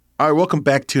All right, welcome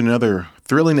back to another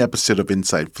thrilling episode of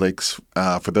Insideflix.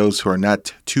 For those who are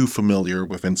not too familiar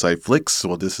with Insideflix,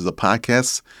 well, this is a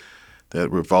podcast that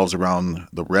revolves around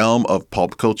the realm of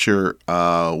pulp culture.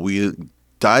 We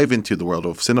dive into the world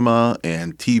of cinema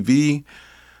and TV.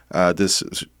 This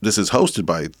is hosted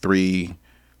by three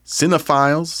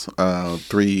cinephiles,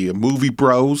 three movie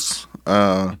bros,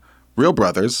 real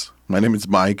brothers. My name is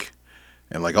Mike,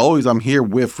 and like always, I'm here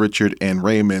with Richard and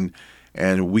Raymond.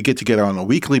 And we get together on a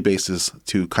weekly basis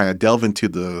to kind of delve into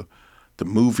the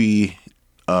movie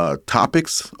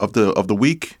topics of the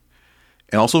week,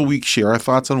 and also we share our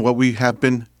thoughts on what we have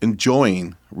been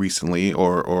enjoying recently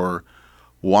or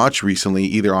watched recently,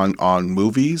 either on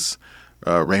movies.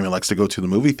 Raymond likes to go to the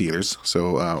movie theaters,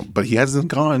 so but he hasn't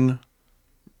gone.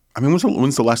 I mean,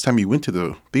 when's the last time you went to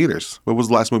the theaters? What was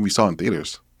the last movie you saw in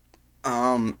theaters?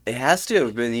 It has to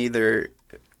have been either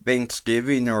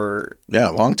Thanksgiving or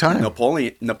a long time.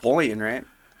 Napoleon, right?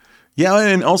 Yeah,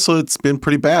 and also it's been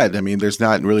pretty bad. I mean, there's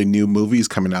not really new movies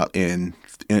coming out in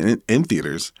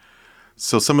theaters.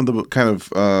 So some of the kind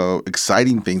of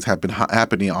exciting things have been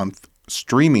happening on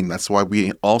streaming. That's why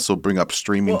we also bring up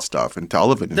streaming stuff and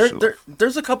television.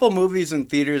 There's a couple movies in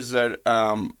theaters that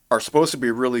are supposed to be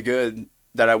really good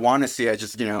that I want to see. I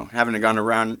just haven't gone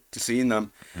around to seeing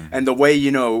them. Mm-hmm. And the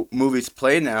way movies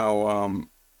play now.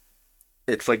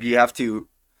 It's like you have to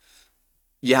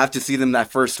see them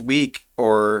that first week,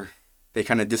 or they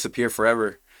kind of disappear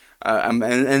forever.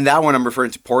 And that one I'm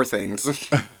referring to Poor Things.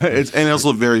 It's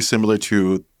also very similar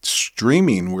to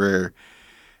streaming, where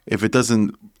if it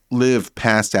doesn't live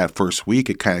past that first week,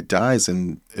 it kind of dies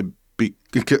and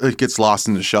it gets lost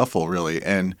in the shuffle, really.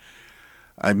 And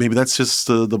maybe that's just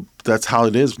that's how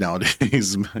it is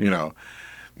nowadays.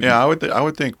 Yeah, I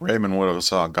would think Raymond would have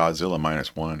saw Godzilla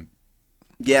 -1.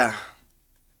 Yeah.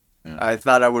 I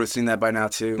thought I would have seen that by now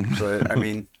too, but I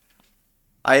mean,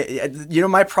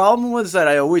 my problem was that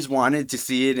I always wanted to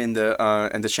see it in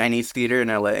the Chinese theater in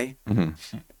LA, mm-hmm.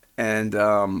 And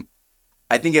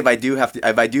I think if I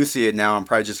do see it now, I'm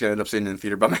probably just gonna end up sitting in the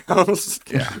theater by my house.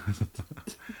 Yeah.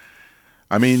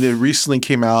 I mean, it recently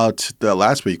came out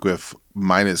last week with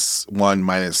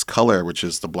 -1 color, which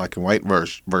is the black and white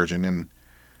version, and.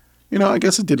 I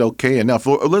guess it did okay enough.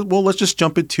 Well, let's just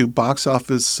jump into box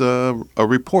office a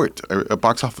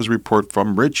box office report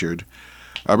from Richard.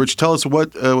 Rich, tell us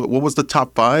what was the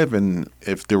top 5, and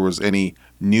if there was any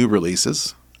new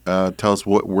releases. Tell us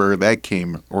where that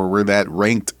came or where that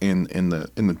ranked in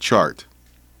the chart.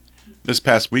 This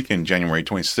past weekend, January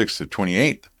 26th to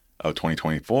 28th of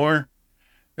 2024,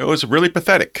 it was really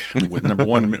pathetic. With number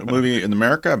one movie in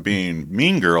America being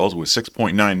Mean Girls with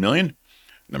 6.9 million.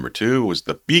 Number 2 was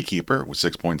The Beekeeper with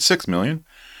 6.6 million.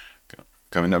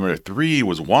 Coming number 3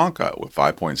 was Wonka with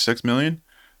 5.6 million.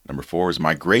 Number 4 is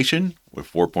Migration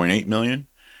with 4.8 million.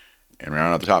 And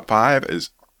round out the top 5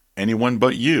 is Anyone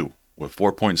But You with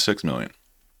 4.6 million.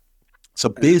 So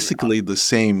basically the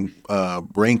same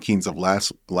rankings of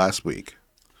last week.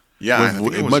 Yeah,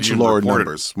 with much lower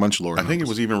numbers. I think it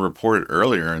was even reported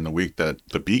earlier in the week that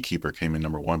The Beekeeper came in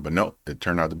number 1, but no, it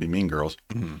turned out to be Mean Girls.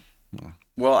 Mm-hmm.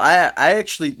 Well, I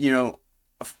actually,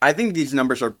 I think these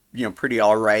numbers are, pretty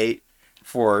all right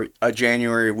for a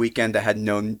January weekend that had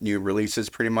no new releases,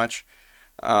 pretty much.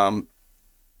 And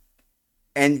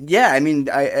yeah, I mean,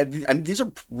 these are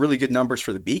really good numbers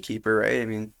for The Beekeeper, right? I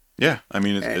mean, yeah, I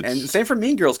mean, and same for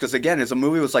Mean Girls, because again, as a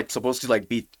movie was supposed to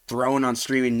be thrown on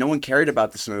streaming, no one cared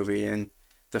about this movie, and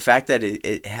the fact that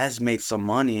it has made some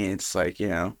money, it's I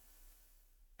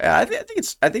think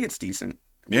it's decent.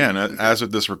 Yeah, and as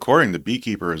of this recording, The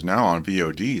Beekeeper is now on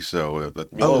VOD. So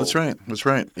that's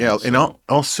right. Yeah, and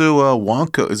also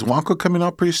Wonka. Is Wonka coming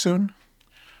out pretty soon?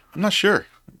 I'm not sure,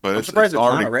 but I'm surprised it's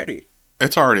not already.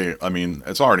 It's already. I mean,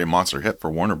 it's already a monster hit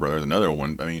for Warner Brothers. Another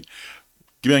one. I mean,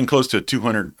 getting close to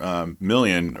 200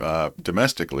 million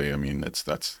domestically. I mean, that's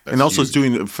and also huge.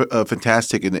 It's doing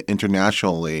fantastic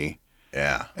internationally.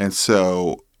 Yeah, and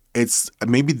so.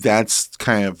 Maybe that's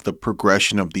kind of the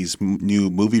progression of these new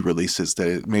movie releases, that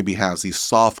it maybe has these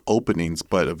soft openings,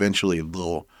 but eventually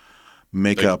they'll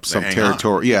make up some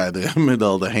territory. Yeah,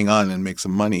 they'll hang on and make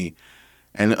some money.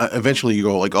 And eventually you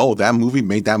go oh, that movie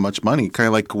made that much money. Kind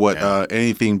of like what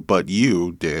Anything But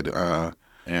You did.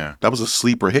 Yeah. That was a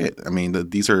sleeper hit. I mean,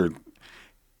 these are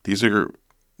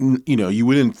you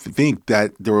wouldn't think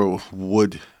that there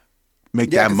would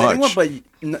make that much.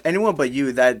 Anyone but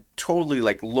you, that totally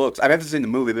looks. I haven't seen the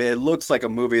movie, but it looks like a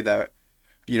movie that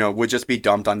would just be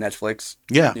dumped on Netflix.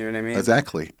 Yeah, you know what I mean.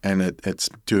 Exactly, and it's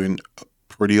doing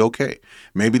pretty okay.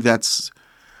 Maybe I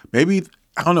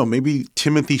don't know. Maybe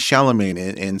Timothy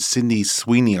Chalamet and Sydney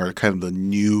Sweeney are kind of the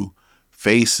new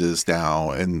faces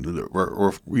now, and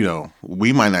or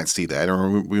we might not see that,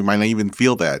 or we might not even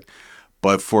feel that.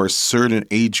 But for a certain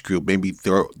age group, maybe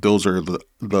those are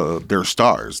their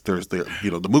stars. There's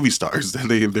the movie stars that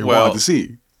they want to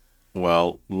see.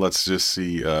 Well, let's just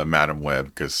see Madam Web,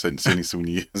 because Sydney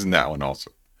Sweeney is in that one also.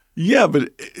 Yeah,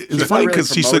 but it's funny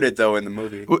because she's promoted though in the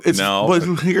movie.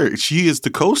 But here she is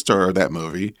the co-star of that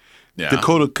movie. Yeah.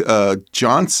 Dakota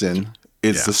Johnson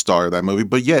is the star of that movie,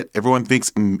 but yet everyone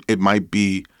thinks it might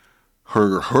be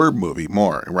her movie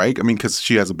more, right? I mean, because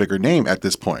she has a bigger name at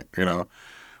this point,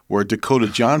 Where Dakota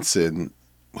Johnson,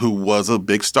 who was a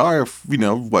big star,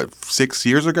 6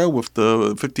 years ago with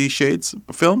the 50 Shades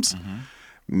films,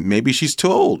 maybe she's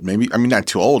too old. Not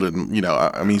too old, and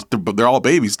they're all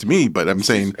babies to me. But I'm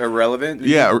saying irrelevant.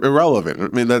 Yeah, irrelevant. I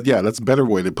mean, that's a better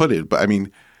way to put it. But I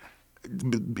mean,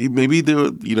 maybe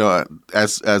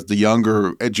as the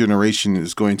younger generation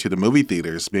is going to the movie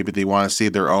theaters, maybe they want to see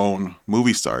their own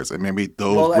movie stars, and maybe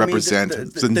those represent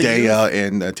Zendaya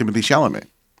and Timothy Chalamet.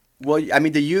 Well, I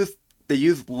mean, the youth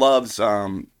loves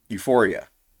Euphoria.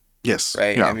 Yes.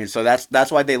 Right. Yeah. I mean, so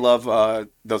that's why they love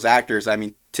those actors. I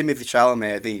mean, Timothy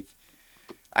Chalamet.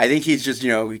 I think he's just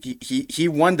he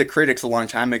won the critics a long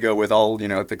time ago with all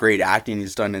the great acting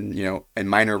he's done in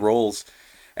minor roles,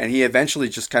 and he eventually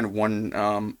just kind of won.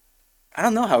 I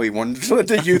don't know how he won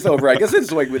the youth over. I guess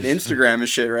it's like with Instagram and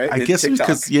shit, right? I guess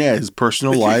because his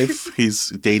personal life, he's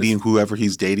dating whoever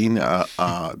he's dating.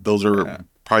 Those are.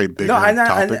 Probably bigger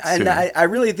topics. I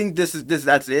really think that's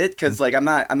it, because like I'm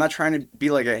not trying to be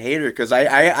like a hater, because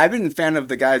I've been a fan of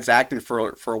the guy's acting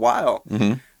for a while,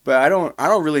 but I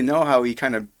don't really know how he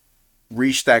kind of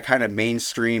reached that kind of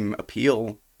mainstream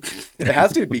appeal. It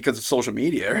has to be because of social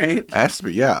media, right? It has to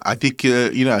be, yeah. I think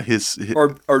his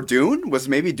or Dune, was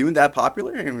maybe Dune that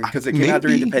popular? Because it came out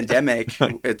during the pandemic.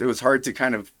 It was hard to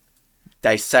kind of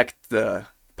dissect the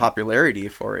popularity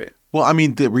for it. Well, I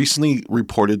mean, they recently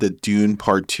reported that Dune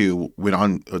Part 2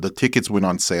 the tickets went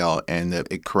on sale, and that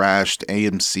it crashed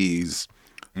AMC's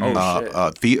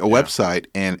website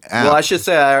and app. Well, I should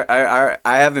say I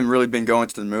haven't really been going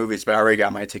to the movies, but I already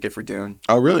got my ticket for Dune.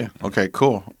 Oh, really? Okay,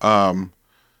 cool. Well,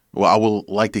 I will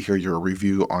like to hear your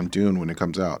review on Dune when it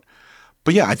comes out.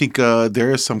 But yeah, I think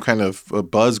there is some kind of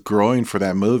buzz growing for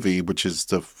that movie, which is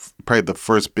probably the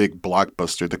first big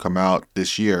blockbuster to come out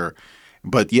this year.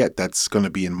 But yet, that's going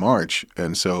to be in March,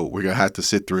 and so we're going to have to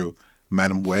sit through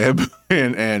Madam Web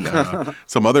and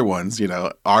some other ones,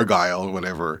 Argyle,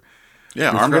 whatever.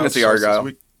 Yeah, I'm going to see Argyle.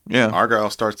 Yeah,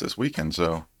 Argyle starts this weekend.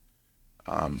 So,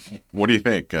 what do you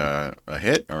think? A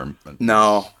hit or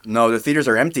no? The theaters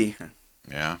are empty.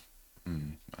 Yeah,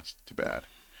 that's too bad.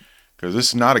 Because this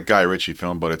is not a Guy Ritchie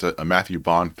film, but it's a Matthew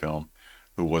Bond film,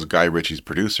 who was Guy Ritchie's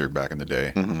producer back in the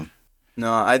day. Mm-hmm.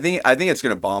 No, I think it's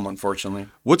going to bomb, unfortunately.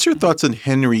 What's your thoughts on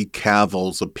Henry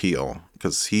Cavill's appeal?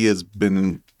 Because he has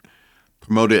been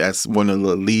promoted as one of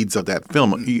the leads of that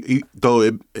film.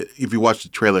 If you watch the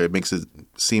trailer, it makes it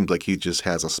seem like he just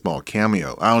has a small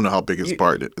cameo. I don't know how big his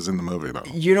part is in the movie,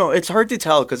 though. It's hard to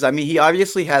tell, because, I mean, he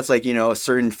obviously has, like, a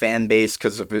certain fan base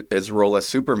because of his role as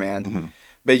Superman. Mm-hmm.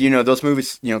 But, those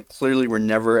movies, clearly were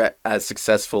never as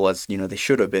successful as, they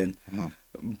should have been.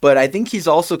 Mm-hmm. But I think he's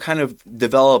also kind of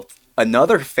developed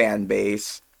another fan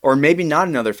base, or maybe not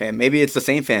another fan. Maybe it's the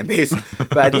same fan base,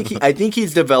 but I think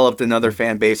he's developed another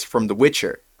fan base from The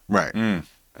Witcher. Right. Yeah.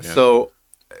 So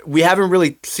we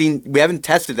haven't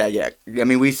tested that yet. I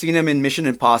mean, we've seen him in Mission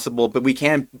Impossible, but we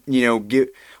can't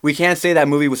say that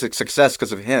movie was a success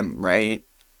because of him, right?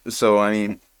 So I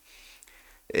mean,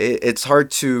 it's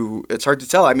hard to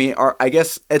tell. I mean, I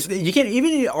guess you can't,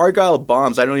 even Argyle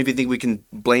bombs. I don't even think we can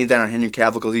blame that on Henry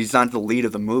Cavill, because he's not the lead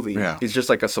of the movie. Yeah. He's just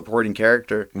like a supporting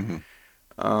character. Mm-hmm.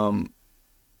 And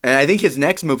I think his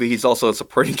next movie, he's also a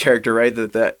supporting character, right?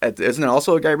 Isn't it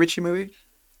also a Guy Ritchie movie?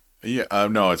 Yeah.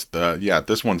 No, it's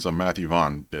this one's a Matthew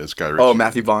Vaughn. It's Guy Ritchie. Oh,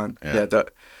 Matthew Vaughn. Yeah.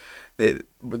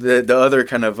 The other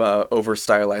kind of over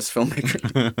stylized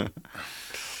filmmaker.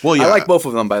 Well, yeah, I like both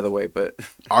of them, by the way. But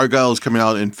Argyle is coming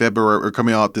out in February, or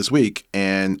coming out this week,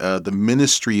 and the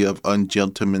Ministry of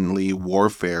Ungentlemanly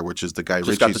Warfare, which is the Guy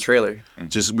Ritchie's. Just got the trailer.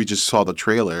 We just saw the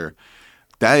trailer.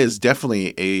 That is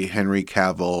definitely a Henry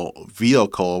Cavill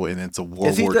vehicle, and it's a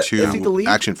World War II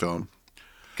action film.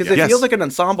 Because it feels like an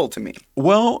ensemble to me.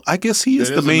 Well, I guess he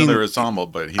is the main. Another ensemble,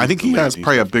 but I think he has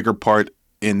probably a bigger part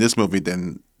in this movie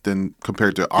than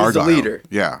compared to Argyle. He's the leader.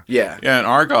 Yeah. And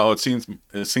Argyle, it seems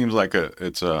like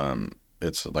it's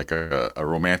like a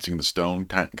romancing the stone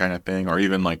kind of thing, or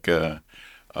even like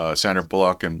Sandra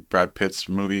Bullock and Brad Pitt's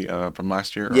movie from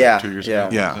last year, or 2 years ago.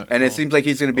 Yeah. And it seems like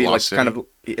he's going to be like kind of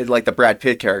like the Brad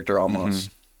Pitt character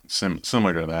almost. Mm-hmm.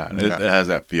 Similar to that. It has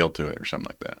that feel to it, or something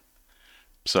like that.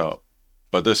 So,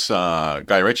 but this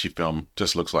Guy Ritchie film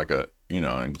just looks like a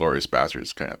Inglourious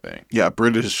Basterds kind of thing. Yeah, a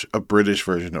British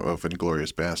version of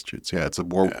Inglourious Basterds. Yeah, it's a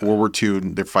World War II.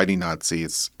 And they're fighting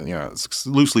Nazis. It's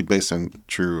loosely based on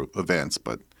true events,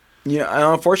 but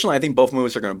Yeah, unfortunately, I think both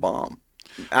movies are going to bomb.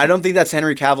 I don't think that's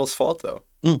Henry Cavill's fault, though.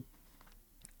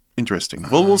 Interesting.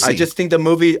 Well, we'll see. I just think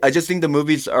the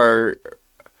movies are.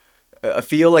 I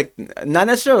feel like not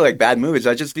necessarily like bad movies.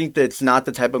 I just think that it's not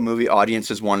the type of movie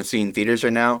audiences want to see in theaters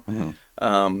right now.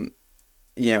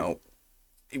 You know,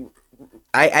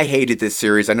 I hated this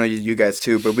series. I know you guys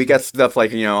too, but we got stuff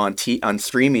like on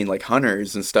streaming like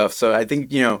Hunters and stuff. So I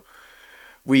think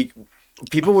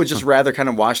people would just rather kind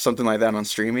of watch something like that on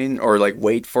streaming or like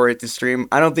wait for it to stream.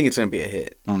 I don't think it's going to be a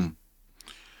hit.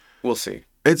 We'll see.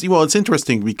 It's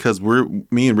interesting because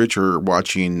me and Rich are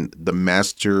watching The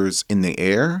Masters in the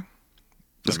Air.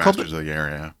 The Masters of the Air,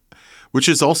 yeah. Which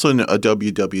is also a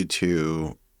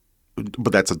WW2,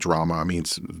 but that's a drama. I mean,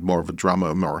 it's more of a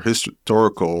drama, more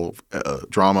historical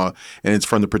drama, and it's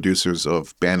from the producers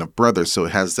of Band of Brothers, so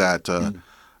it has that,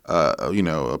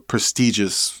 a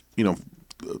prestigious,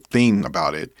 thing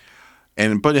about it.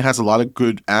 But it has a lot of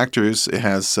good actors. It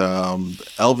has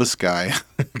Elvis guy.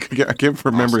 I can't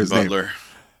remember his name.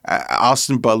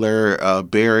 Austin Butler,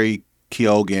 Barry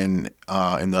Keoghan,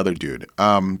 and the other dude.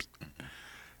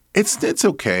 It's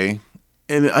okay,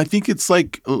 and I think it's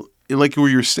like what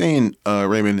you're saying,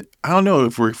 Raymond. I don't know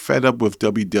if we're fed up with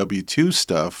WW2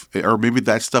 stuff, or maybe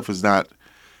that stuff is not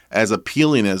as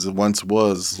appealing as it once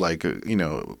was. Like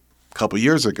a couple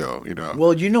years ago.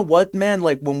 Well, you know what, man?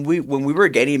 Like when we were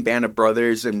getting Band of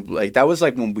Brothers, and like that was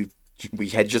like when we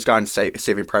had just gotten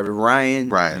Saving Private Ryan,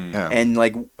 right? Yeah. And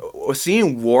like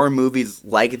seeing war movies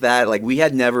like that, like we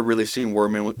had never really seen war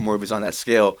movies on that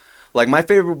scale. Like my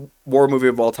favorite war movie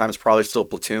of all time is probably still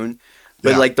Platoon,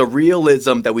 but like the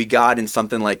realism that we got in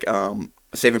something like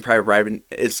Saving Private Ryan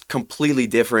is completely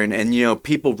different, and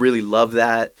people really love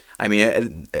that. I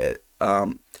mean,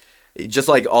 just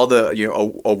like all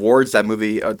the awards that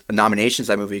movie, nominations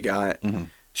that movie got,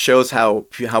 shows how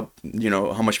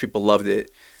much people loved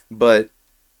it. But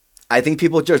I think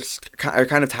people just are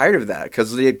kind of tired of that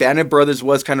because the Band of Brothers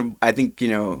was kind of, I think,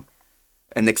 an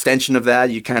extension of that.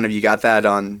 You got that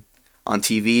on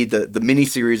TV, the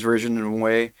miniseries version in a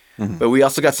way. But we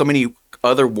also got so many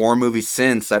other war movies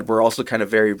since that were also kind of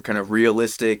very kind of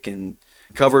realistic and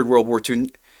covered World War II.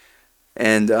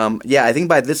 And I think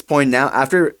by this point now,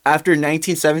 after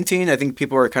 1917, I think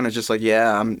people are kind of just like,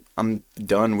 I'm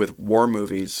done with war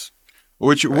movies.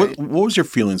 What was your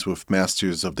feelings with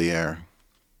Masters of the Air?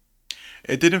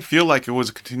 It didn't feel like it was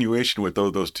a continuation with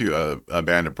those two,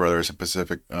 Band of Brothers and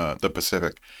the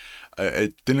Pacific.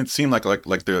 It didn't seem like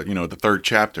the the third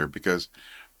chapter, because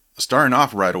starting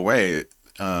off right away,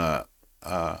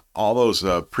 all those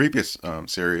previous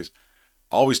series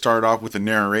always started off with a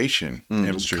narration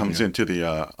and comes into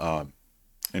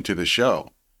the show.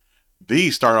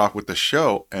 These start off with the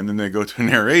show and then they go to a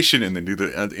narration and then do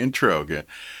the intro again.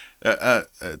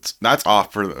 That's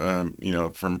off for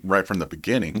from the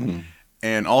beginning.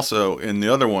 And also in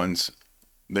the other ones,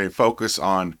 they focus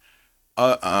on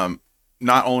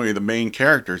not only the main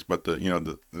characters but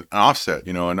the offset,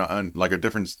 and like a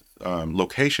different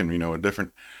location, a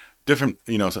different different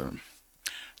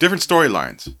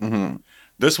storylines.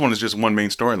 This one is just one main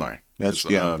storyline.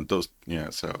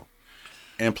 So,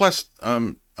 and plus,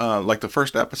 like the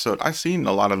first episode, I've seen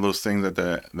a lot of those things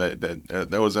that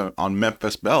was on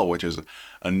Memphis Belle, which is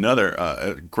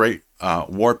another great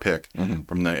war pick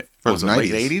from the late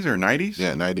 80s or 90s.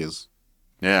 Yeah, 90s.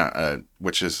 Yeah,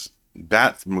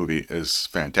 that movie is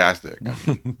fantastic.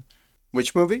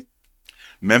 Which movie?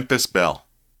 Memphis Belle.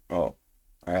 Oh,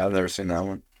 I've never seen that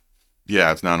one.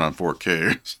 Yeah, it's not on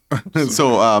 4K.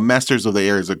 So Masters of the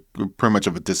Air is pretty much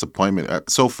of a disappointment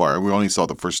so far. We only saw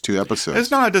the first two episodes.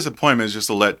 It's not a disappointment. It's just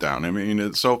a letdown.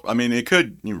 It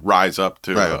could rise up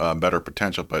to better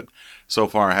potential, but so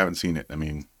far I haven't seen it.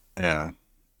 Yeah.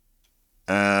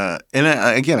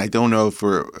 Again, I don't know if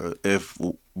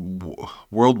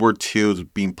World War II is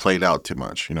being played out too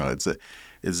much.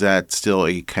 Is that still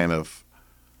a kind of,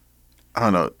 I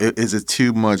don't know, is it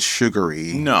too much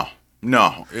sugary?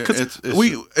 No,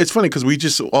 it's funny because we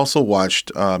just also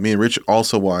watched. Me and Rich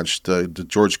also watched the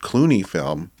George Clooney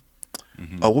film.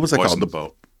 What was that called? The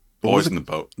Boat. Boys in the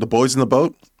Boat. The Boys in the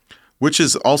Boat, which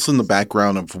is also in the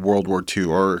background of World War II,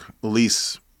 or at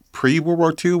least pre-World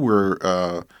War II, where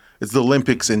it's the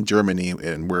Olympics in Germany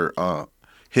and where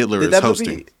Hitler is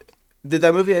hosting. Did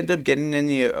that movie end up getting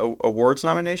any awards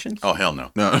nominations? Oh hell no.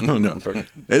 No. And the Well,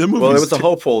 it movie's was a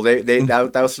hopeful.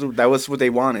 That was what they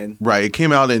wanted. right. It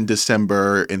came out in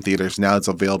December in theaters. Now it's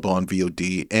available on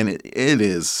VOD, and it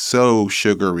is so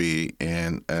sugary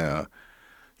and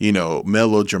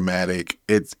melodramatic.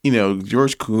 It's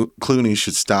George Clooney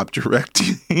should stop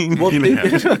directing. Well,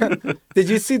 did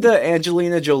you see the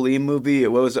Angelina Jolie movie?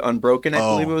 What was it, Unbroken? I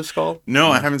believe it was called.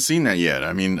 No, I haven't seen that yet.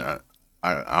 I mean,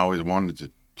 I always wanted to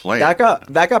play That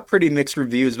it. got pretty mixed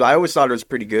reviews, but I always thought it was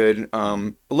pretty good.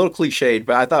 A little cliched,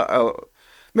 but I thought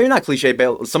maybe not cliched,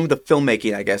 but some of the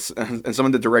filmmaking, I guess, and some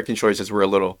of the directing choices were a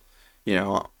little,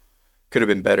 could have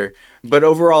been better. But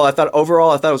overall, I thought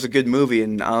it was a good movie,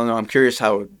 and I don't know. I'm curious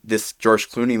how this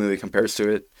George Clooney movie compares to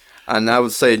it. And I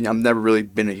would say I've never really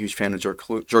been a huge fan of George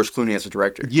Clooney as a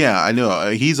director. Yeah, I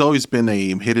know. He's always been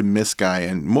a hit and miss guy,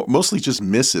 and mostly just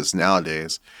misses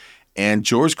nowadays. And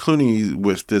George Clooney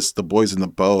with The Boys in the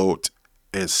Boat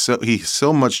he's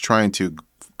so much trying to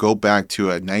go back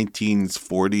to a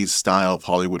 1940s style of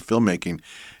Hollywood filmmaking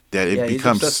that it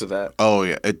becomes. He's obsessed with that. Oh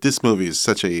yeah, this movie is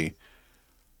such a,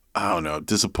 I don't know,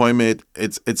 disappointment.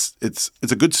 It's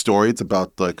a good story. It's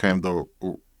about the kind of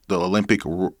the Olympic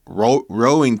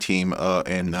rowing team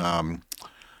in I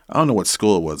don't know what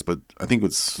school it was, but I think it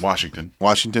was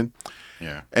Washington.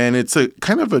 Yeah. And it's a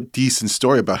kind of a decent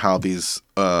story about how these,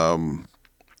 because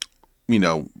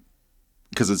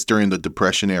it's during the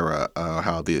Depression era,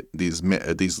 how these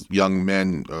young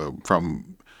men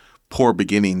from poor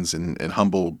beginnings and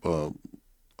humble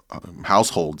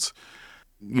households,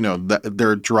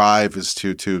 their drive is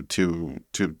to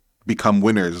become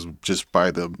winners just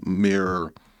by the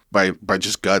mere by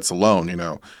just guts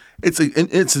alone. It's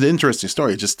an interesting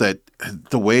story. Just that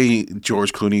the way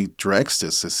George Clooney directs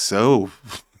this is so.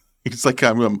 It's like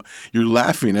you're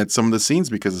laughing at some of the scenes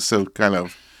because it's so kind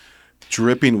of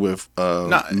dripping with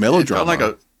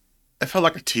melodrama. It felt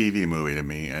like a TV movie to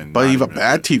me, but even a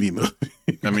bad TV movie.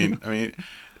 I mean,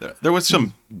 there was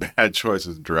some bad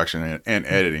choices of direction and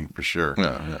editing for sure.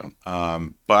 Yeah.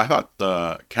 But I thought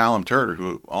Callum Turner,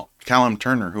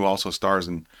 who also stars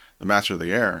in The Master of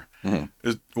the Air,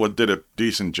 did a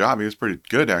decent job. He was pretty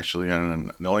good actually,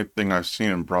 and the only thing I've seen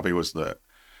him probably was the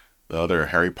other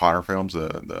Harry Potter films,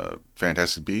 the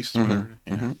Fantastic Beasts. Yeah,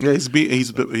 he's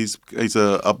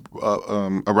a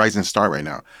rising star right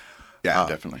now. Yeah,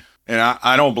 definitely. And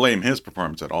I don't blame his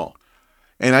performance at all.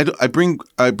 And I bring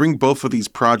both of these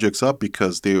projects up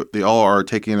because they all are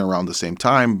taken around the same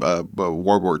time,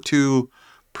 World War II,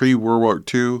 pre-World War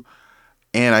II,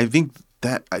 and I think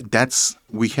that's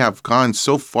we have gone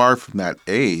so far from that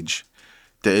age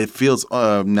that it feels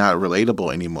not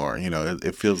relatable anymore.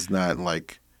 It feels not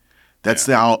like that's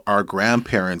now our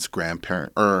grandparents'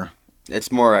 grandparent or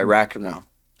it's more Iraq now.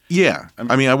 Yeah,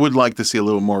 I mean, I would like to see a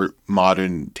little more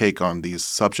modern take on these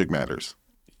subject matters.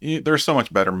 There's so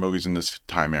much better movies in this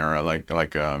time era, like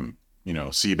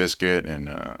Seabiscuit and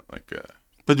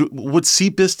But would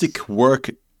Seabiscuit work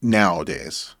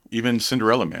nowadays? Even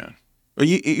Cinderella Man.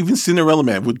 Even Cinderella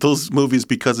Man, with those movies,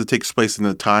 because it takes place in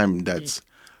a time that's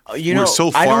we're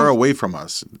so far away from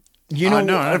us.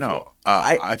 No.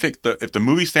 I think if the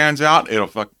movie stands out,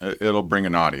 it'll bring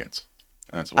an audience.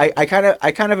 That's what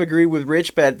I kind of agree with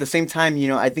Rich, but at the same time,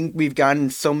 I think we've gotten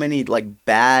so many like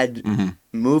bad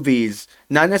movies,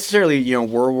 not necessarily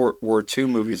World War II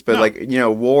movies, but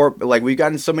war. Like we've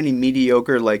gotten so many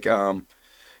mediocre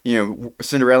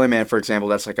Cinderella Man, for example.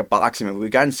 That's like a boxing movie. We've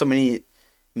gotten so many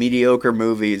mediocre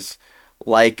movies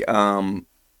like like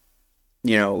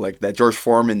that George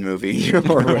Foreman movie or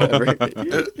whatever.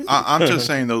 I'm just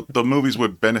saying the movies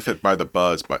would benefit by the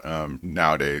buzz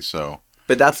nowadays. So,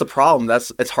 but that's the problem.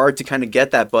 It's hard to kind of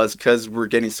get that buzz because we're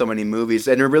getting so many movies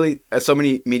and there really so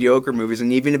many mediocre movies.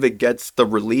 And even if it gets the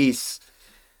release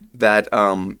that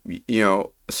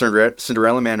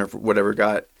Cinderella Man or whatever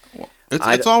got,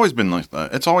 it's always been like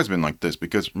that. It's always been like this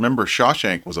because remember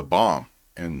Shawshank was a bomb.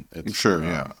 And it's sure,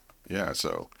 yeah.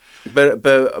 So, but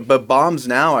bombs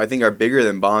now I think are bigger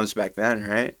than bombs back then,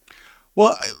 right?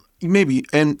 Well, maybe,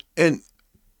 and I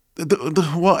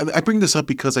bring this up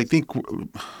because I think one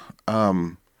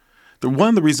of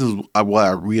the reasons why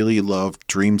I really love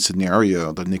Dream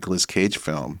Scenario, the Nicolas Cage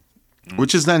film,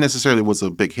 which is not necessarily was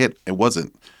a big hit. It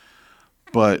wasn't,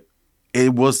 but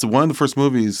it was one of the first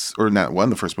movies, or not one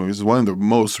of the first movies, one of the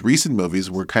most recent movies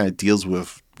where it kind of deals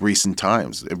with recent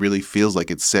times. It really feels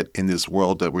like it's set in this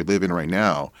world that we live in right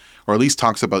now, or at least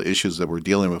talks about issues that we're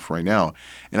dealing with right now.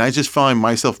 And I just find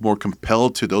myself more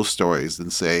compelled to those stories than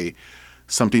say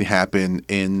something happened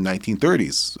in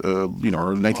 1930s, or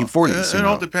 1940s. It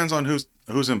all depends on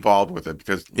who's involved with it.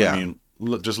 Because I mean,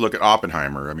 just look at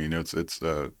Oppenheimer. I mean, it's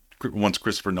once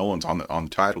Christopher Nolan's on the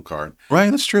title card, Right,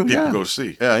 that's true. people Yeah, go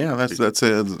see. yeah. That's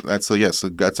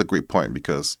a great point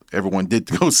because everyone did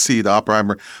go see the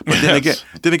Oppenheimer. But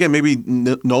then again, maybe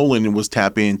Nolan was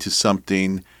tapping into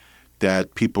something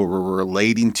that people were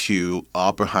relating to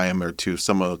Oppenheimer, to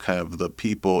some of kind of the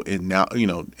people in now,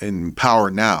 in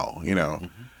power now.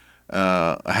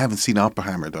 I haven't seen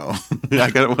Oppenheimer though. We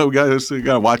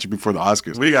gotta watch it before the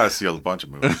Oscars. We got to see a bunch of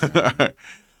movies.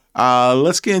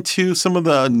 Let's get into some of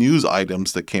the news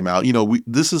items that came out.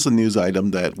 This is a news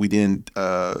item that we didn't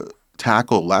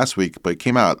tackle last week, but it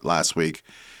came out last week.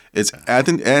 It's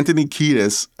Anthony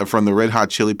Kiedis from the Red Hot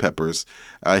Chili Peppers.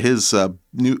 His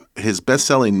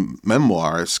best-selling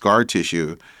memoir, Scar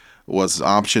Tissue, was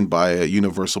optioned by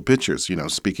Universal Pictures.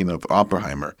 Speaking of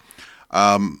Oppenheimer.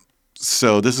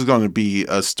 So this is going to be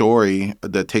a story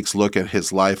that takes a look at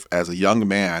his life as a young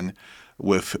man,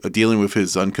 with dealing with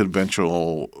his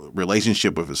unconventional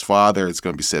relationship with his father. It's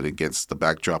going to be set against the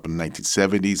backdrop of the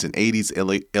 1970s and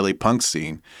 80s LA punk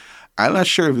scene. I'm not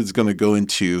sure if it's going to go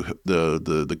into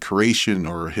the creation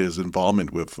or his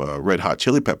involvement with Red Hot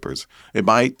Chili Peppers. It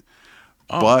might,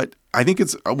 but I think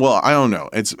I don't know.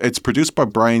 It's produced by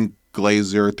Brian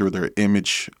Glazer through their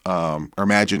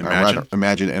Imagine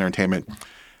Entertainment.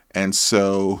 And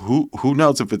so who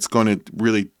knows if it's going to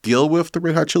really deal with the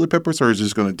Red Hot Chili Peppers or is it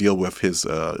just going to deal with his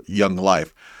young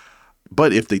life.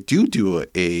 But if they do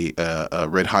a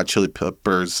Red Hot Chili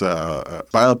Peppers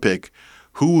biopic,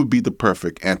 who would be the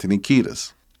perfect Anthony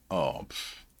Kiedis? Oh,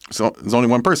 so there's only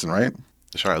one person, right?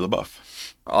 Shia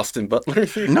LaBeouf. Austin Butler?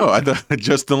 No, I thought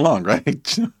Justin Long,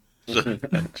 right?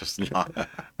 Justin Long.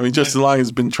 I mean, Justin Long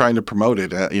has been trying to promote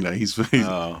it.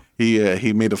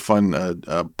 He made a fun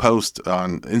post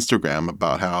on Instagram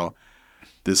about how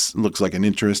this looks like an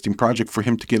interesting project for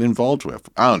him to get involved with.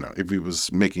 I don't know if he was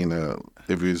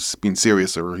being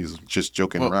serious or he's just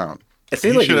joking around. He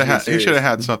should have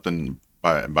had something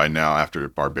by now after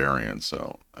Barbarian.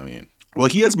 So I mean, well,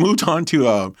 he has moved on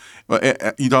to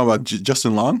you talking about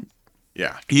Justin Long?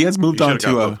 Yeah, he has moved on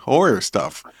to horror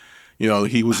stuff.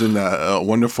 He was in a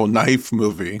Wonderful Knife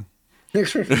movie.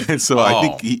 So I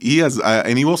think he has,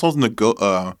 and he was also in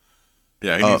the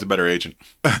he needs a better agent.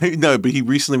 No, but he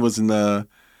recently was in the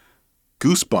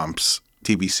Goosebumps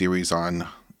TV series on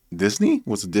Disney.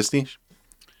 Was it Disney?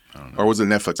 I don't know. Or was it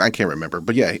Netflix? I can't remember.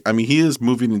 But yeah, I mean, he is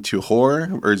moving into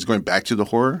horror, or he's going back to the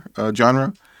horror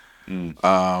genre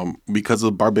because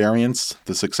of Barbarians,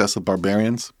 the success of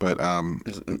Barbarians. But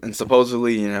and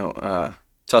supposedly,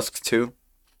 Tusk 2.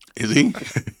 Is he?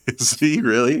 Is he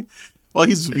really? Well,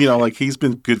 he's he's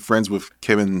been good friends with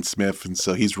Kevin Smith, and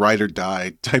so he's ride or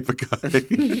die type of guy.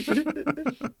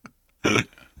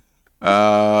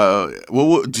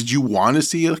 Well, did you want to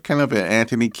see a kind of an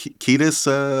Anthony Kiedis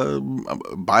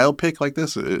biopic like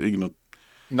this?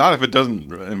 Not if it doesn't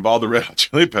involve the Red Hot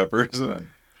Chili Peppers.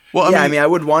 Well, I mean, I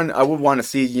would want to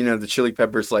see the Chili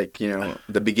Peppers,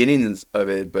 the beginnings of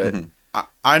it, but. Mm-hmm.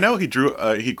 I know he grew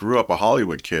up a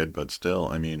Hollywood kid, but still,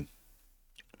 I mean,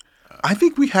 I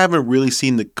think we haven't really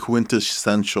seen the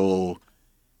quintessential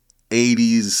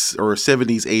 80s or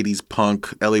 70s, 80s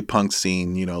punk, LA punk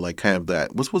scene, kind of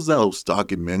that. What was those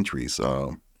documentaries?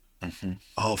 Oh,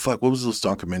 fuck. What was those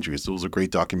documentaries? Those are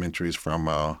great documentaries from,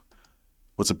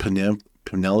 what's it,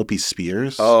 Penelope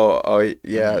Spears? Oh,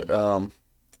 yeah.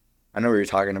 I know what you're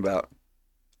talking about.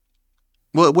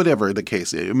 Well, whatever the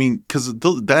case. I mean, because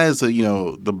that is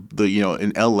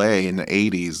in L.A. in the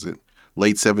 80s,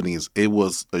 late 70s, it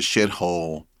was a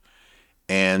shithole.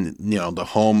 And, the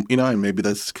home, and maybe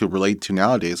this could relate to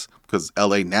nowadays because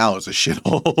L.A. now is a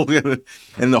shithole.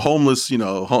 And the homeless,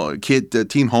 the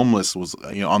teen homeless was,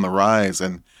 on the rise.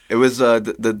 And it was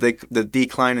the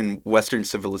decline in Western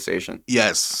civilization.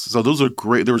 Yes. So those are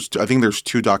great. I think there's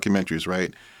 2 documentaries,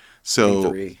 right?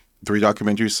 So 3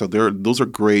 documentaries. So those are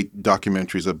great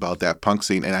documentaries about that punk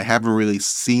scene, and I haven't really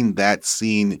seen that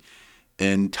scene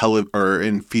in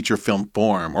in feature film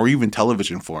form or even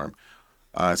television form.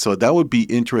 So that would be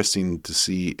interesting to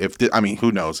see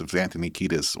who knows if Anthony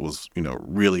Kiedis was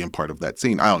really a part of that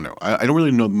scene. I don't know. I don't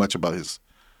really know much about his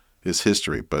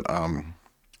history, but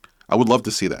I would love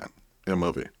to see that in a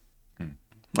movie.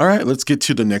 All right, let's get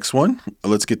to the next one.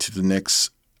 Let's get to the next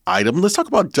item. Let's talk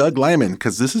about Doug Liman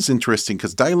because this is interesting.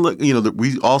 Because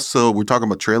we're talking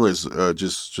about trailers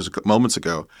just moments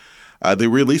ago. They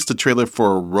released a trailer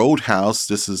for Roadhouse.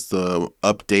 This is the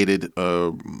updated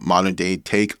modern day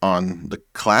take on the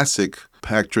classic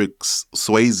Patrick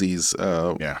Swayze's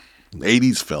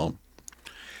 80s film.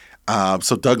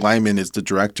 So Doug Liman is the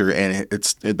director, and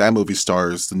this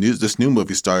new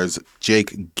movie stars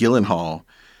Jake Gyllenhaal.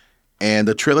 And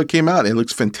the trailer came out. It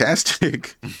looks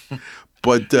fantastic.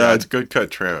 But Yeah, it's a good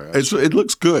cut trailer. it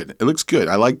looks good. It looks good.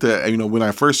 I like the when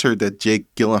I first heard that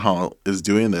Jake Gyllenhaal is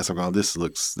doing this, I'm going, this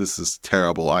is a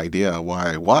terrible idea.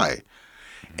 Why?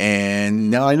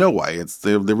 And now I know why.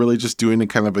 They're really just doing a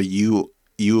kind of a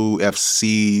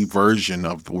UFC version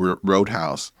of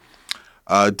Roadhouse.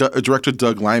 Director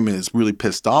Doug Liman is really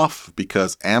pissed off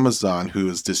because Amazon, who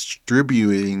is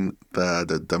distributing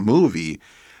the movie,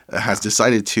 has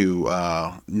decided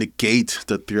to negate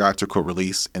the theatrical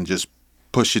release and just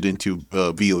push it into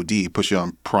VOD, push it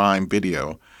on Prime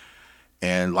Video.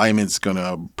 And Lyman's going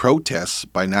to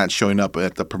protest by not showing up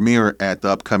at the premiere at the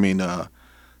upcoming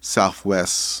South by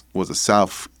Southwest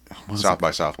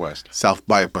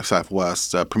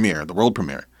premiere, the world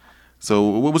premiere. So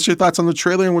what's your thoughts on the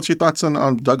trailer, and what's your thoughts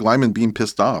on Doug Liman being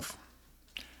pissed off?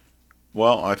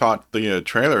 Well, I thought the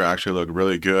trailer actually looked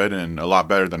really good and a lot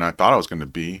better than I thought it was going to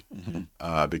be,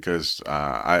 because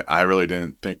I really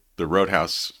didn't think the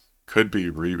Roadhouse could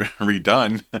be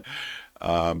redone.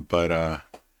 But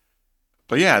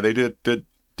yeah, they did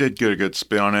get a good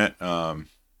spin on it.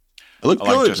 It looked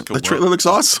good. The trailer looks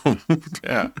awesome.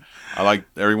 Yeah, I like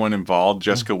everyone involved.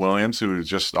 Jessica Williams, who is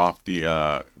just off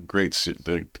the great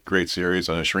series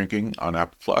on Shrinking on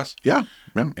Apple Plus. Yeah.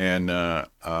 And I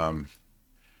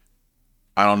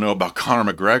don't know about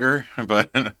Conor McGregor, but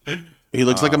he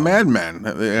looks like a madman.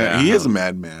 He is a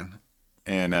madman.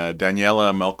 And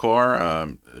Daniela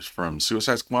Melchior is from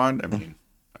Suicide Squad. I mean,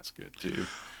 that's good too.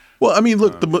 Well, I mean,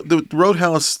 look, the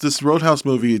Roadhouse, this Roadhouse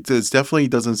movie, it definitely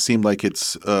doesn't seem like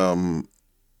it's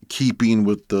keeping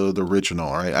with the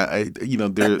original, right?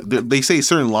 They say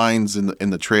certain lines in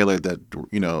the trailer that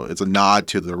it's a nod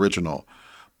to the original,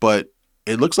 but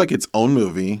it looks like its own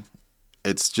movie.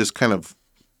 It's just kind of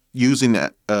using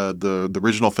the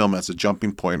original film as a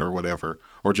jumping point or whatever,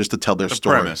 or just to tell their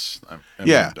story. Premise. I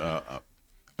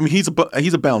mean, he's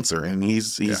a bouncer, and he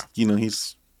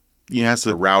has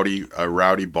a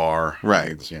rowdy bar,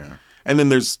 right? Yeah, and then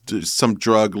there's some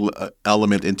drug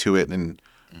element into it, and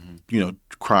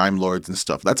crime lords and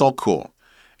stuff. That's all cool.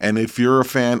 And if you're a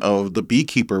fan of The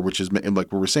Beekeeper, which is like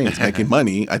what we're saying, it's making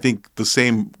money, I think the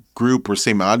same group or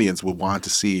same audience will want to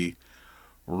see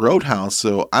Roadhouse.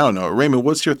 So I don't know, Raymond,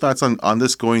 what's your thoughts on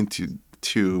this going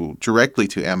to directly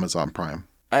to Amazon Prime?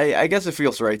 I guess it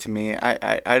feels right to me.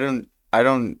 I don't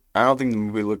think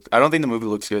the movie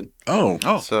looks good.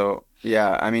 Oh. So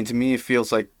yeah, I mean, to me, it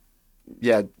feels like,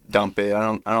 yeah, dump it.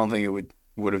 I don't think it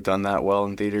would have done that well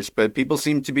in theaters. But people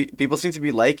seem to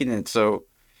be liking it. So,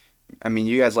 I mean,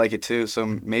 you guys like it too. So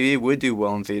maybe it would do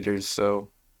well in theaters. So,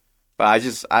 but I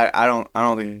don't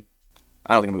think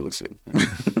the movie looks good.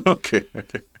 Okay.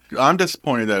 I'm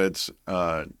disappointed that it's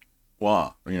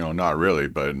well, not really,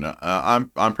 but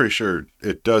I'm pretty sure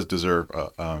it does deserve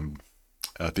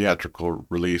a theatrical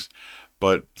release,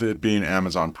 but it being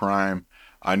Amazon Prime,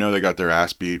 I know they got their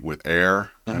ass beat with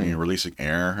Air. I mean, releasing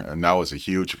Air, and that was a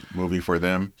huge movie for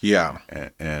them. Yeah,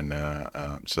 and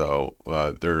so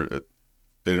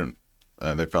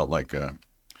they felt like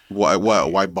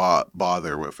why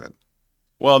bother with it?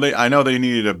 Well, I know they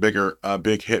needed a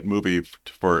big hit movie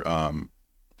for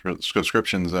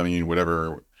subscriptions. I mean,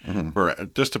 whatever, for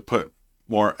just to put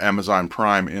more Amazon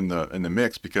Prime in the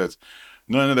mix, because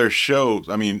none of their shows.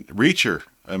 I mean, Reacher,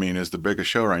 is the biggest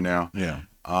show right now. Yeah.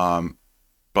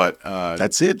 But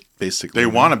that's it, basically. They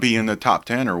want to be in the top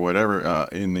 10 or whatever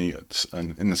in the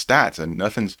stats, and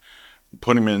nothing's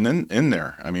putting them in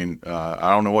there. I mean, I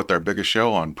don't know what their biggest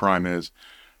show on Prime is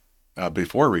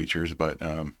before Reachers, but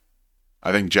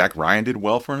I think Jack Ryan did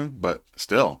well for them. But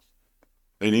still,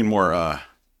 they need more.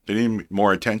 They need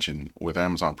more attention with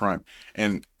Amazon Prime,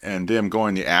 and them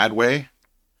going the ad way.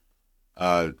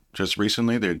 Just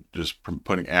recently, they're just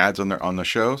putting ads on the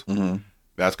shows. Mm-hmm.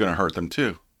 That's going to hurt them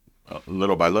too,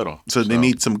 little by little. So they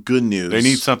need some good news. They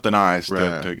need something nice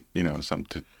right.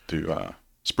 something to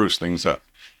spruce things up.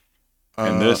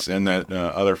 And that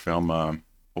other film, what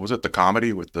was it? The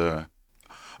comedy with the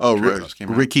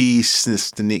Ricky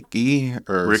Stenicki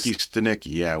Ricky Stenicki,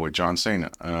 yeah, with John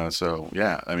Cena. So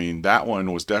yeah, I mean that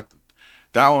one was that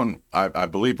one I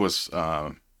believe was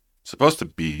supposed to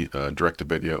be direct to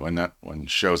video, and that one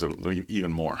shows it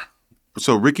even more.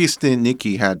 So Ricky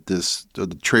Stenicki had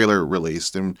the trailer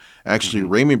released, and actually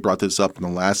Raymond brought this up in the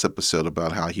last episode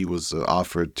about how he was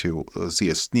offered to see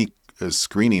a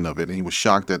screening of it, and he was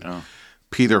shocked that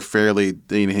Peter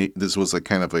Farrelly. This was a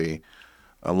kind of a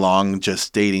long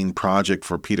gestating project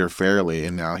for Peter Farrelly,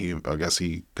 and now I guess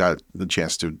he got the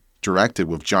chance to direct it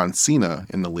with John Cena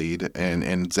in the lead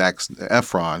and Zac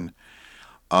Efron.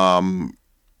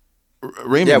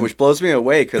 Raymond. Yeah, which blows me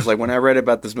away because like when I read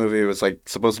about this movie, it was like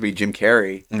supposed to be Jim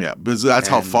Carrey. Yeah, because that's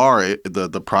how far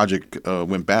the project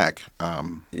went back.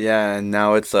 Yeah, and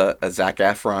now it's a Zac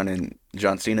Efron and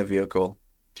John Cena vehicle.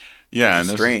 Yeah, It's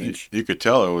and strange. you could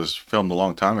tell it was filmed a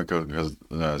long time ago because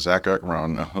Zac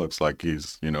Efron looks like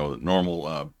he's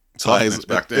normal Size toughness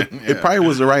back then. It probably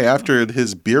was right after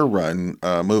his Beer Run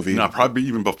movie. No, probably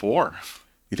even before.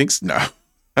 You think? No,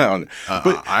 I don't know.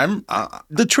 But I'm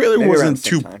the trailer Maybe around wasn't the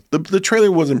same too. time. The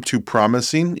trailer wasn't too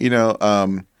promising. No,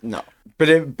 but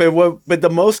the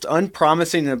most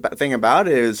unpromising thing about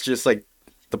it is just like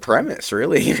the premise.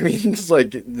 Really, I mean, it's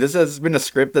like this has been a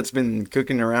script that's been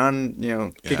kicking around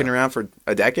for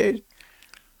a decade.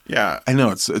 yeah. I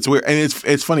know it's weird, and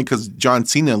it's funny because John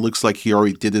Cena looks like he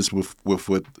already did this with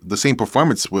the same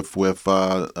performance with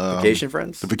Vacation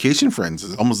Friends. The Vacation Friends.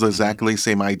 It's almost exactly the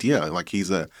same idea. Like he's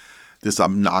this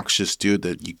obnoxious dude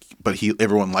but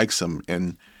everyone likes him,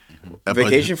 and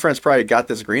Vacation Friends probably got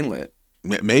this greenlit.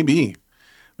 maybe,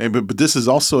 but this is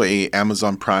also a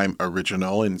Amazon Prime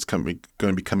original, and it's going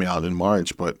to be coming out in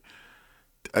March. But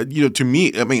to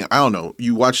me, I mean, I don't know.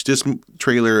 You watch this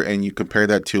trailer and you compare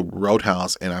that to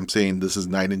Roadhouse, and I'm saying this is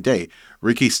night and day.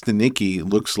 Ricky Stenicki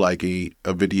looks like a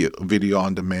video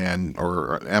on demand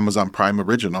or Amazon Prime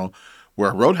original,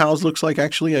 where Roadhouse looks like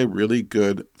actually a really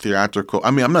good theatrical.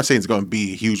 I mean, I'm not saying it's going to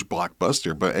be a huge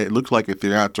blockbuster, but it looks like a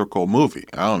theatrical movie.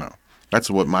 I don't know. That's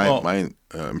what my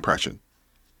impression.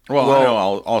 Well, I know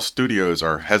all studios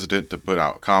are hesitant to put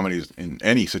out comedies in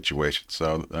any situation.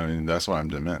 So, I mean, that's what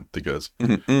I'm meant because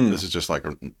this is just like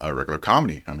a regular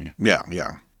comedy. I mean, Yeah.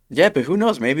 Yeah, but who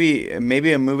knows? Maybe a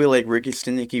movie like Ricky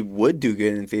Stenicki would do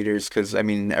good in theaters because I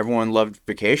mean everyone loved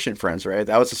Vacation Friends, right?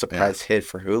 That was a surprise hit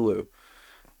for Hulu.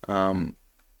 I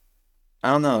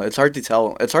don't know. It's hard to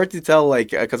tell. It's hard to tell,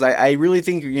 like, because I really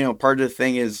think part of the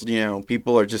thing is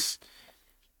people are just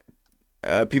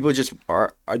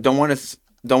don't want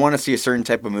to see a certain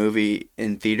type of movie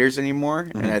in theaters anymore,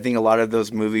 and I think a lot of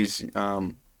those movies,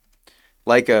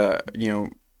 like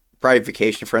probably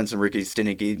Vacation Friends and Ricky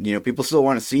Stenicki, people still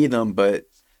want to see them, but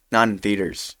not in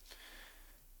theaters.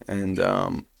 And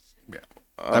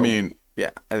I mean,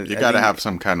 yeah, you got to have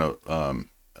some kind of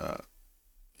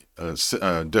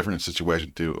a different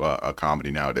situation to a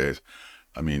comedy nowadays.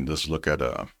 I mean, let's look at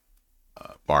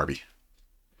Barbie.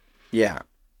 Yeah.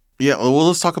 Yeah, well,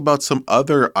 let's talk about some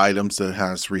other items that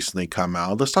has recently come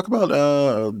out. Let's talk about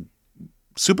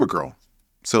Supergirl.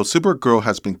 So Supergirl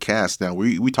has been cast now.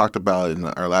 We talked about in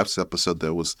our last episode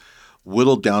that was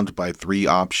whittled down by 3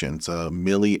 options.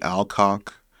 Millie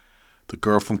Alcock, the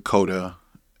girl from Coda,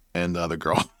 and the other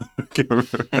girl.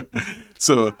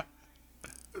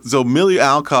 So Millie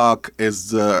Alcock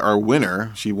is our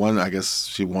winner. She won, I guess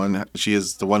she won. She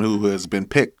is the one who has been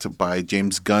picked by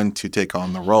James Gunn to take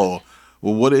on the role.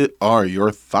 Well, what are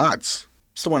your thoughts?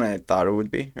 It's the one I thought it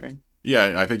would be, right?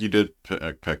 Yeah, I think you did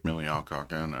pick Millie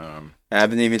Alcock, and I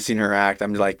haven't even seen her act.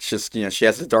 I'm like, just she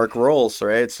has the dark roles,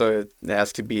 right? So it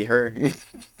has to be her.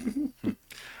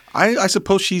 I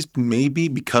suppose she's maybe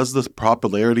because of the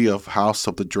popularity of House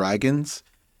of the Dragons,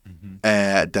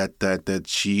 that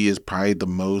she is probably the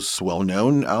most well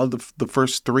known out of the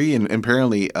first 3, and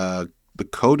apparently the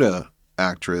Coda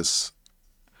actress.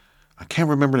 I can't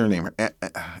remember her name.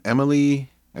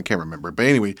 Emily, I can't remember. But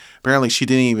anyway, apparently she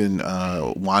didn't even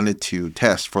wanted to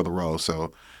test for the role,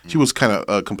 so she was kind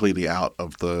of completely out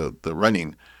of the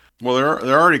running. well,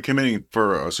 they're already committing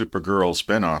for a Supergirl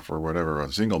spinoff or whatever,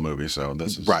 a single movie. So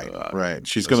this is Right.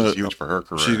 She's this gonna is huge for her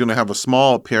career. She's gonna have a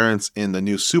small appearance in the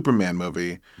new Superman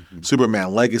movie,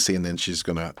 Superman Legacy, and then she's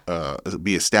gonna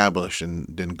be established and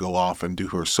then go off and do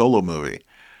her solo movie.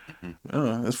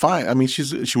 It's fine. I mean,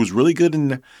 she was really good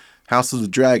in House of the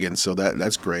Dragon, so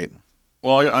that's great.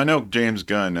 Well, I know James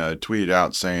Gunn tweeted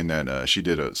out saying that she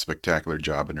did a spectacular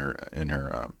job in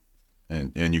her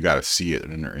and you got to see it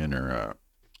in her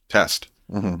test,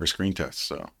 her screen test.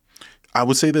 So I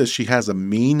would say this: she has a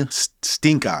mean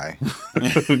stink eye.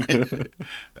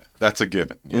 that's a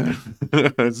given. Yeah.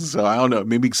 So I don't know.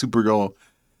 Maybe Supergirl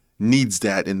needs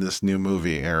that in this new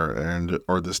movie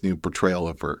or this new portrayal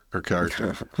of her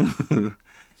character.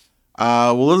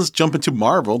 Well, let's jump into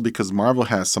Marvel because Marvel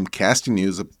has some casting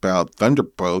news about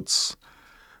Thunderbolts.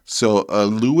 So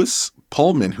Lewis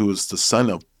Pullman, who is the son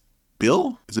of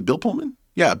Bill, is it Bill Pullman?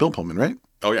 Yeah, Bill Pullman, right?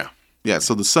 Oh yeah. Yeah,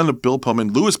 so the son of Bill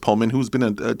Pullman, Lewis Pullman, who's been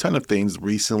in a ton of things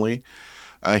recently,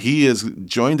 he has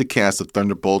joined the cast of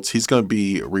Thunderbolts. He's going to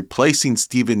be replacing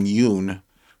Steven Yeun,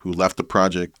 who left the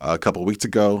project a couple of weeks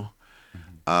ago.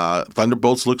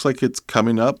 Thunderbolts looks like it's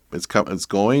coming up. It's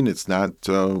going. It's not.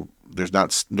 They're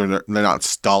not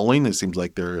stalling. It seems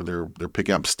like they're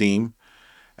picking up steam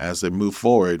as they move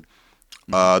forward.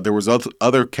 There was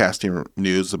other casting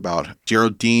news about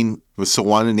Geraldine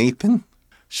Wissawanathan.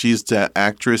 She's the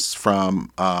actress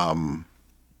from,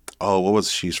 what was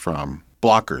she's from?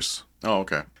 Blockers. Oh,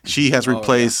 okay. She has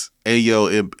replaced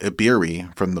Ayo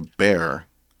Ibiri from The Bear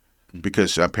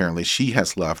because apparently she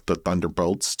has left the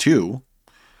Thunderbolts too.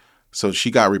 So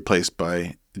she got replaced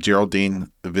by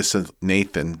Geraldine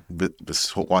Viswanathan,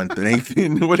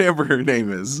 whatever her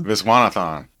name is.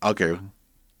 Viswanathan. Okay,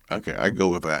 I go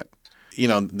with that.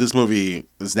 This movie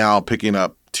is now picking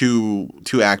up two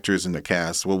actors in the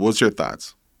cast. Well, what's your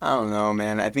thoughts? I don't know,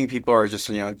 man. I think people are just,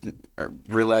 are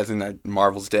realizing that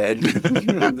Marvel's dead.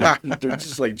 They're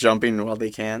just like jumping while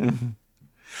they can.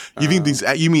 You think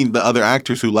you mean the other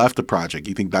actors who left the project?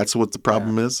 You think that's what the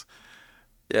problem is?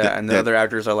 Yeah, and the other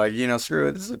actors are like, screw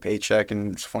it. This is a paycheck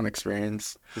and it's a fun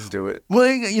experience. Just do it. Well,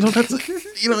 that's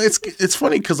it's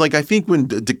funny because like I think when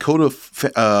Dakota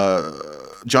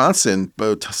Johnson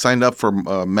signed up for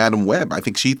Madam Web, I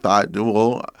think she thought,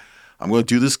 well, I'm going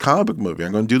to do this comic book movie.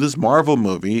 I'm going to do this Marvel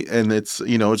movie, and it's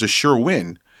it's a sure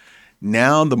win.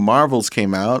 Now the Marvels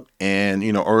came out,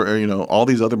 and all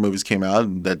these other movies came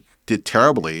out that did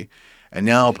terribly, and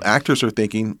now actors are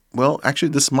thinking, well, actually,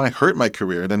 this might hurt my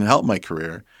career than help my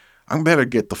career. I better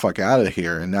get the fuck out of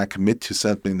here and not commit to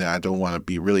something that I don't want to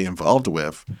be really involved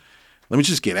with. Let me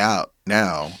just get out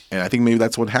now. And I think maybe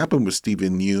that's what happened with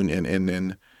Stephen Yeun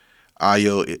and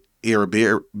Ayo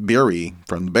Ibiri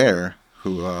from The Bear,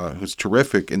 who's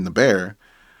terrific in The Bear.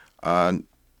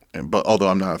 But although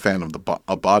I'm not a fan of the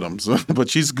Bottoms, but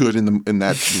she's good in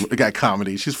that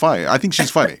comedy. She's funny. I think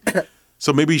she's funny.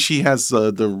 So maybe she has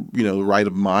the right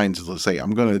of mind to say,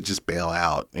 I'm going to just bail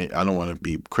out. I don't want to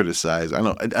be criticized. I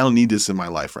don't need this in my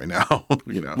life right now.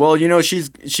 Well,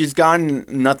 she's gotten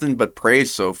nothing but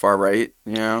praise so far, right?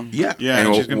 Yeah.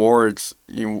 And awards.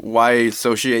 Why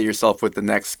associate yourself with the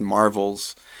next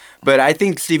Marvels? But I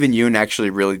think Stephen Yeun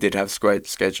actually really did have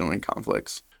scheduling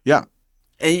conflicts. Yeah.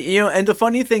 And the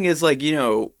funny thing is, like,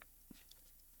 the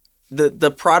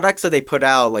products that they put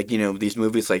out, like, these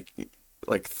movies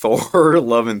like Thor,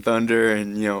 Love and Thunder,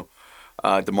 and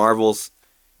the Marvels,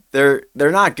 they're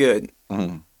not good.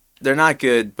 Mm-hmm. They're not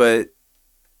good, but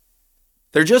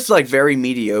they're just like very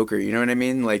mediocre. You know what I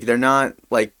mean? Like they're not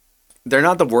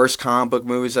the worst comic book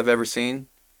movies I've ever seen.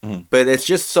 Mm-hmm. But it's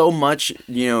just so much,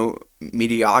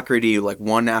 mediocrity, like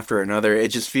one after another. It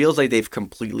just feels like they've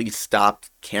completely stopped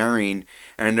caring,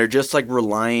 and they're just like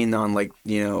relying on like,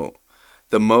 the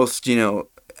most,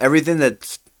 everything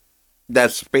that's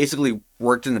basically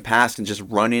worked in the past and just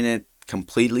running it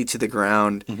completely to the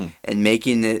ground mm-hmm. and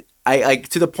making it. I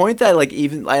to the point that like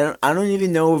even I don't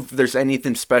even know if there's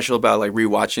anything special about like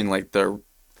rewatching like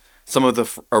some of the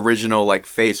original like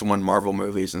Phase 1 Marvel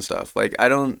movies and stuff. Like I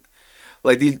don't.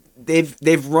 Like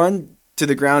they've run to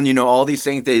the ground, all these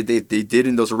things they did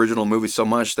in those original movies so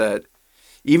much that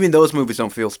even those movies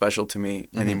don't feel special to me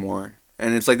anymore.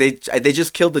 And it's like they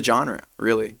just killed the genre,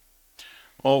 really.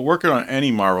 Well, working on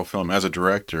any Marvel film as a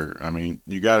director, I mean,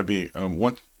 you got to be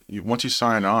once you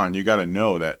sign on, you got to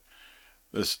know that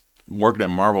this work at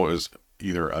Marvel is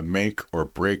either a make or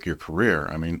break your career.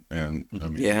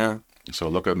 Yeah. So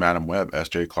look at Madam Web,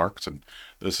 S.J. Clarkson.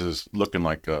 This is looking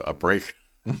like a break.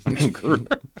 But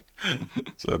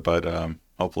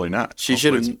hopefully not.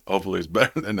 Hopefully it's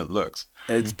better than it looks.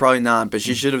 It's probably not, but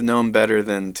she should have known better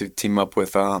than to team up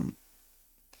with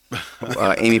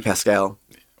Amy Pascal.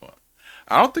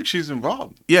 I don't think she's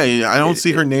involved. Yeah, I don't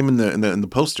see her name in the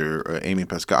poster, Amy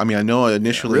Pascal. I mean, I know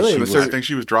initially I think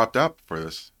she was dropped out for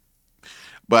this,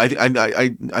 but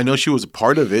I know she was a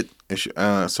part of it.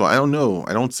 So I don't know.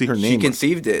 I don't see her name. She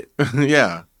conceived it.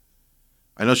 Yeah.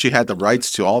 I know she had the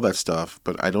rights to all that stuff,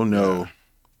 but I don't know. Yeah.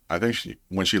 I think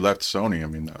when she left Sony, I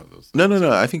mean,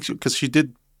 no. I think because she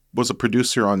was a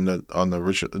producer on the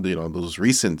original, those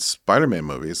recent Spider-Man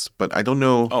movies. But I don't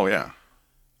know. Oh yeah,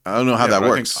 I don't know how that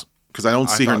works because I don't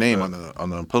see her name on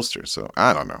the poster. So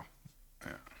I don't know.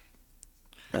 Yeah,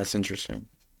 that's interesting.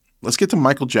 Let's get to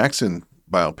Michael Jackson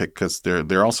biopic because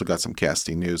they're also got some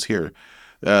casting news here.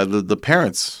 The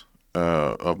parents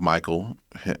of Michael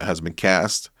has been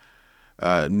cast.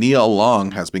 Nia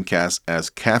Long has been cast as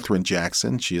Katherine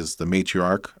Jackson. She is the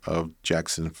matriarch of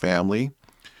Jackson family.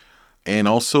 And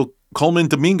also Coleman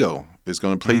Domingo is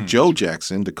going to play Joe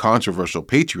Jackson, the controversial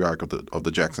patriarch of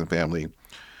the Jackson family.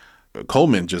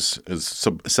 Coleman just is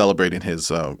celebrating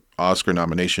his Oscar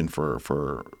nomination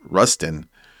for Rustin.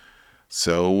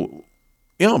 So,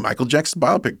 Michael Jackson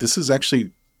biopic. This is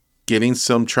actually getting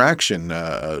some traction.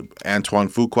 Antoine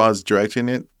Fuqua is directing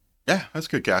it. Yeah, that's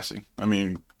good casting. I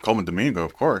mean, Coleman Domingo,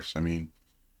 of course. I mean,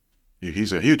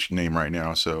 he's a huge name right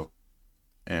now. So,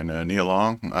 and Nia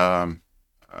Long,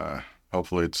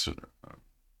 hopefully it's a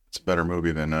better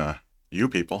movie than You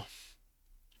People.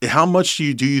 How much do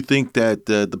you think that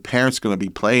the parents going to be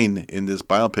playing in this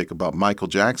biopic about Michael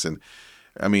Jackson?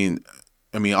 I mean,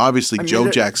 obviously Joe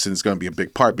Jackson is going to be a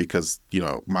big part because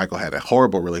Michael had a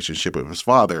horrible relationship with his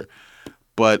father.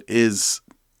 But is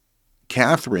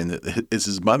Catherine, is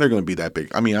his mother going to be that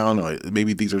big? I mean, I don't know.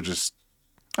 Maybe these are just,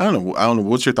 I don't know.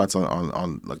 What's your thoughts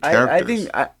on the characters?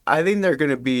 I think they're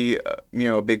going to be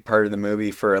a big part of the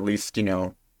movie for at least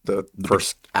the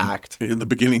first act in the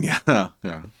beginning.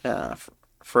 Yeah.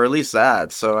 For at least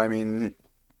that. So I mean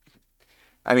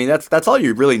that's all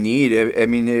you really need.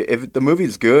 If the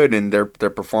movie's good and their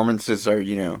performances are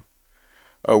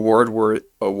award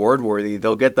worthy,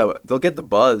 they'll get the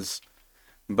buzz.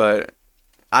 But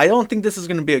I don't think this is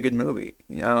going to be a good movie.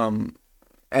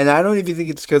 And I don't even think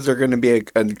it's because they're going to be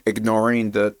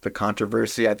ignoring the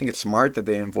controversy. I think it's smart that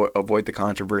they avoid the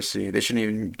controversy. They shouldn't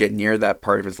even get near that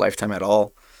part of his lifetime at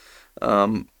all.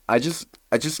 I just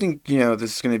think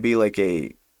this is going to be like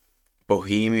a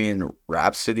Bohemian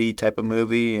Rhapsody type of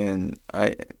movie, and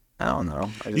I don't know.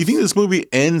 You think this movie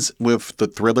ends with the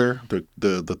Thriller,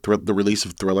 the release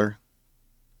of Thriller?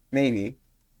 Maybe.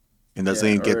 And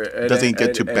doesn't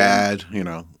get too bad,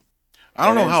 I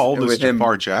don't know how old this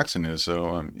Jafar Jackson is,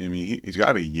 so I mean he's got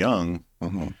to be young.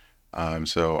 Mm-hmm.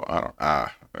 So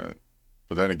I don't.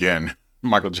 But then again,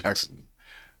 Michael Jackson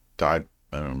died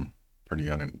pretty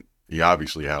young, and he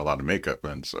obviously had a lot of makeup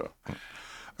in. So,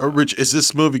 Rich, is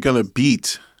this movie gonna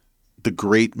beat the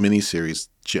great miniseries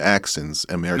Jackson's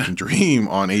American Dream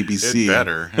on ABC?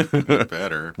 It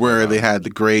better. Where they had the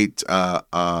great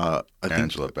Angela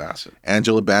Bassett.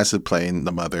 Angela Bassett playing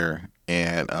the mother,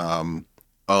 and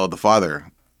the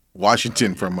father,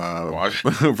 Washington from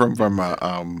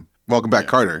Welcome Back,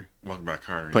 Carter. Welcome Back,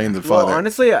 Carter. Playing the father. Well,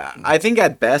 honestly, I think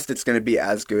at best it's going to be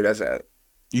as good as that.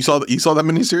 You saw that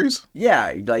miniseries?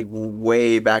 Yeah, like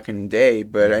way back in the day.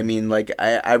 But I mean, like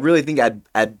I really think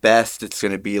at best it's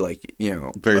going to be like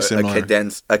very similar,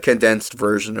 a condensed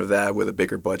version of that with a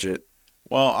bigger budget.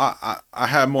 Well, I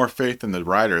have more faith in the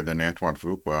writer than Antoine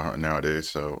Fuqua nowadays.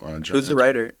 So who's the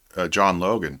writer? John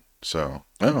Logan. So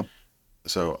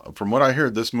So from what I hear,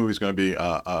 this movie's going to be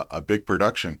a big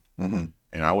production, and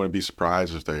I wouldn't be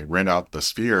surprised if they rent out the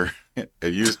Sphere and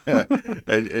use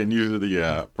and use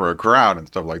the for a crowd and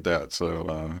stuff like that.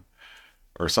 So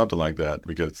or something like that,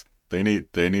 because they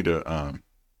need to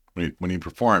when he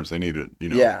performs, they need to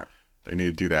they need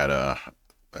to do that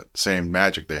same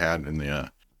magic they had in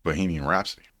the Bohemian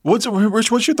Rhapsody. What's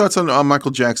your thoughts on Michael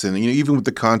Jackson? Even with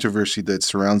the controversy that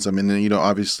surrounds him, and then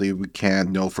obviously we can't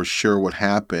know for sure what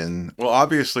happened. Well,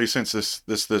 obviously, since this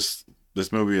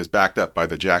movie is backed up by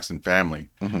the Jackson family,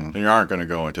 they aren't going to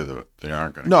go into the. They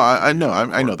aren't going to. No, I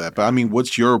know that, but I mean,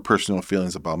 what's your personal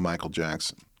feelings about Michael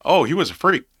Jackson? Oh, he was a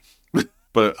freak,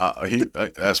 but he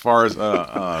as far as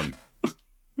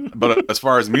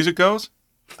music goes,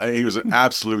 he was an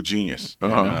absolute genius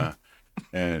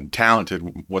and talented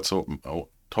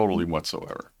totally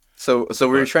whatsoever. So what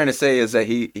you're trying to say is that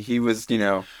he was he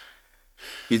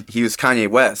was Kanye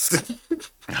West.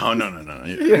 No. I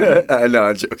know,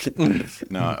 I'm joking.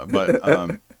 No,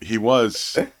 but he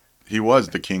was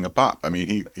the king of pop. I mean,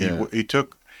 he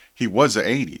was the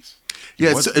 80s.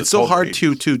 It's so hard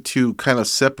 80s. to kind of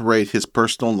separate his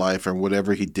personal life and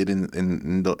whatever he did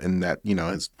in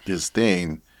that his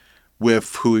thing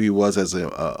with who he was as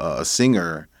a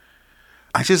singer.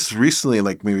 I just recently,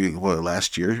 like maybe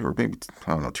last year or maybe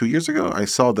 2 years ago, I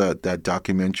saw that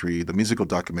documentary, the musical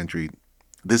documentary.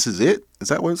 This Is It? Is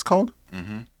that what it's called?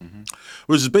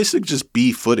 Which is basically just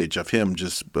B footage of him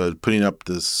just putting up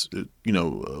this,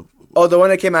 Oh, the one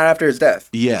that came out after his death.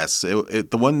 Yes, the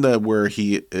one where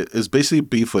he is basically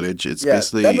B footage. It's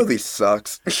basically that movie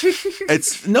sucks.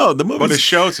 The movie, but it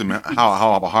shows him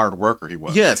how of a hard worker he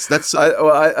was. Yes, that's.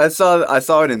 I saw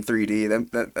it in 3D.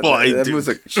 That was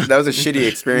a shitty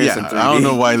experience in 3D. I don't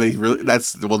know why they really.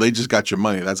 They just got your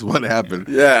money. That's what happened.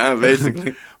 Yeah,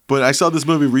 basically. But I saw this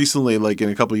movie recently, like in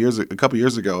a couple years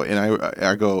ago, and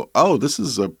I go, oh, this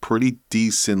is a pretty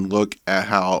decent look at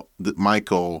how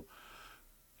Michael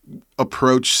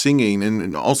approached singing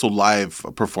and also live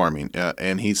performing,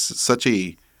 and he's such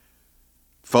a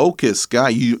focused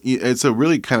guy. It's a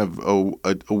really kind of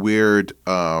a weird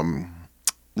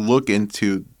look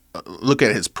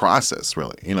at his process.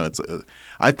 Really,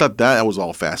 I thought that was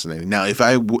all fascinating. Now, if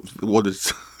I would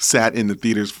have sat in the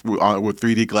theaters with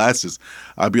 3D glasses,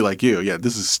 I'd be like, yeah,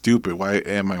 this is stupid. Why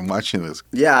am I watching this?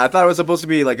 Yeah, I thought it was supposed to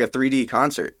be like a 3D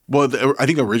concert. Well, I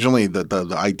think originally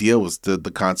the idea was the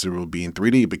concert would be in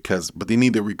 3D but they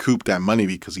need to recoup that money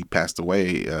because he passed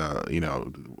away,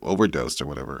 overdosed or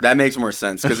whatever. That makes more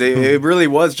sense because it really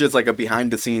was just like a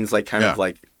behind the scenes, like kind of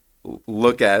like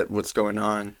look at what's going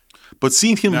on. But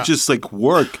seeing him just like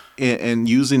work and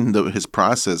using his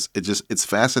process, it's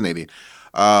fascinating.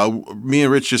 Me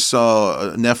and Rich just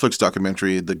saw a Netflix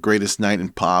documentary, "The Greatest Night in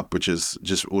Pop," which was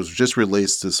just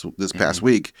released this past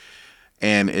week,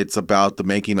 and it's about the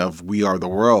making of "We Are the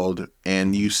World."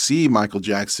 And you see Michael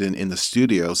Jackson in the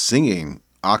studio singing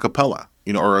a cappella,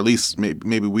 or at least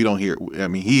maybe we don't hear. I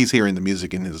mean, he's hearing the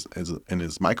music in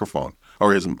his microphone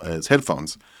or his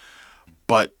headphones,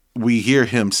 but we hear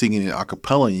him singing in a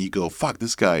cappella, and you go, "Fuck,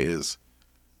 this guy is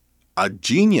a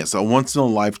genius, a once in a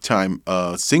lifetime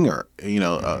singer.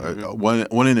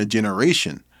 One in a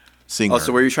generation singer." Oh,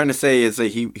 so what you're trying to say is that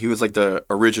he was like the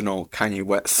original Kanye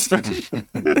West.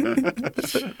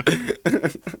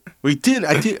 They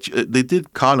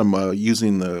did caught him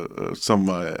using some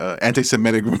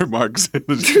anti-Semitic remarks.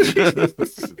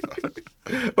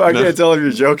 Well, I can't tell if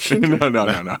you're joking.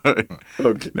 No.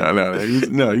 Okay.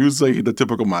 No. He was like the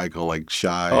typical Michael, like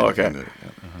shy. Oh, okay.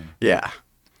 Yeah.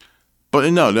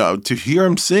 But no. To hear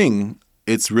him sing,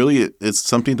 it's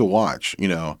something to watch.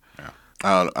 I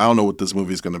don't know what this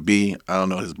movie is going to be. I don't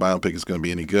know if his biopic is going to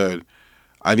be any good.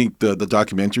 I think the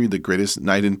documentary, "The Greatest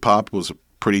Night in Pop," was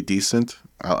pretty decent.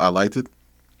 I liked it.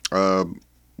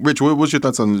 Rich, what's your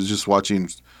thoughts on just watching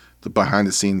the behind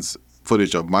the scenes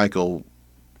footage of Michael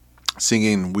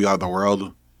singing "We Are the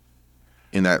World"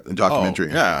 in that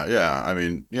documentary? Oh, yeah. I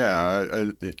mean, it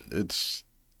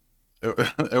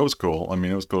was cool. I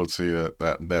mean, it was cool to see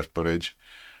that footage.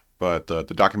 But the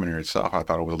documentary itself, I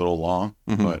thought it was a little long.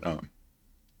 Mm-hmm.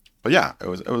 But yeah, it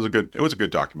was a good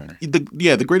documentary.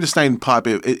 The Greatest Night in Pop.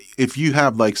 If you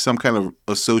have like some kind of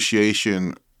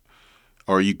association,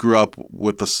 or you grew up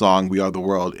with the song "We Are the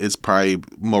World," it's probably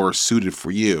more suited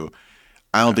for you.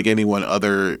 I don't think anyone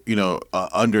under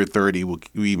 30 will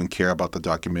even care about the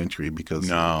documentary because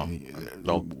they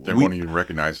won't even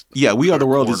recognize. Yeah, "We Are the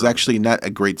World" is actually not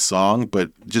a great song, but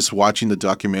just watching the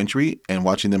documentary and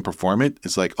watching them perform it,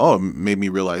 it's like, it made me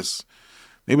realize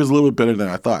maybe it was a little bit better than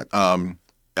I thought.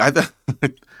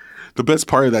 The best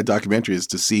part of that documentary is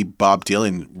to see Bob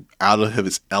Dylan out of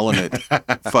his element,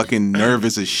 fucking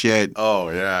nervous as shit. Oh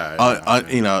yeah.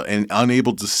 And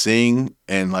unable to sing,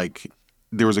 and like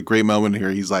there was a great moment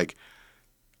here. He's like,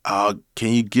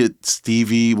 "Can you get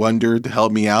Stevie Wonder to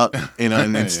help me out?"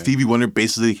 And then Stevie Wonder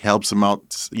basically helps him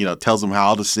out. Tells him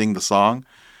how to sing the song.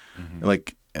 Mm-hmm.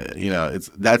 Like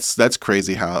that's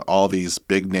crazy how all these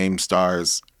big name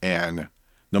stars, and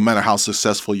no matter how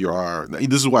successful you are,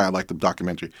 this is why I like the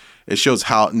documentary. It shows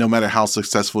how no matter how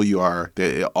successful you are,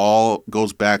 that it all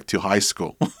goes back to high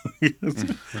school.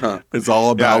 It's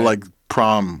all about like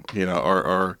prom,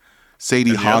 or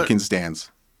Sadie Hawkins dance.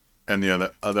 And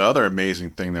the other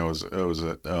amazing thing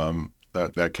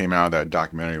that came out of that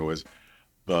documentary was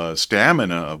the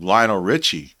stamina of Lionel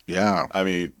Richie. Yeah, I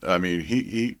mean,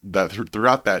 he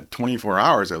throughout that 24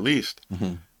 hours at least,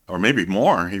 mm-hmm. or maybe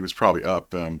more, he was probably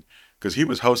up. Because he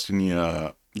was hosting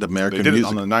the American Music. They did it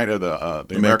on the night of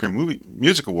the American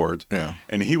Music Awards. Yeah.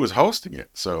 And he was hosting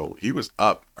it. So he was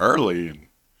up early and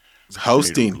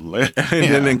hosting.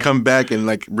 And then come back and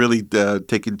like really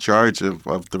taking charge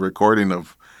of the recording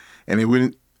of, and it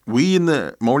went in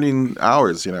the morning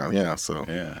hours, so.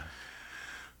 Yeah.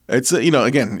 It's,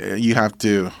 again, you have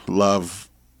to love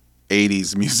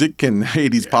 80s music and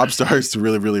 80s pop stars to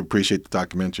really, really appreciate the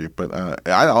documentary. But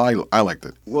I liked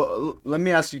it. Well, let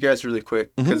me ask you guys really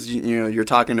quick, because you're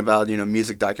talking about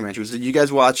music documentaries. Did you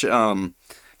guys watch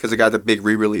because it got the big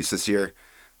re-release this year?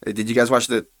 Did you guys watch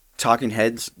the Talking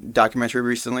Heads documentary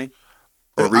recently,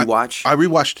 or rewatch? I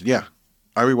rewatched it. Yeah,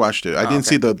 I rewatched it. I didn't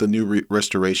see the new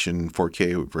restoration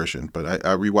 4K version, but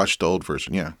I rewatched the old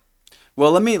version. Yeah.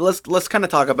 Well, let's kind of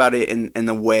talk about it in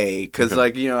a way, because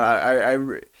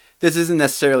this isn't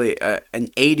necessarily an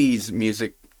 80s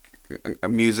music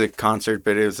concert,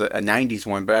 but it was a 90s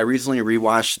one. But I recently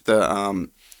rewatched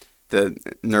the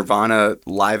Nirvana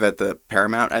live at the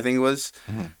Paramount, I think it was.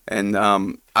 Mm-hmm. And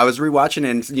I was rewatching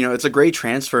it, and it's a great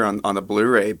transfer on the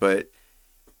Blu-ray, but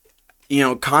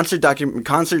concert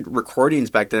recordings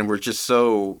back then were just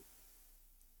so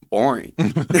boring.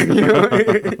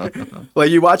 Like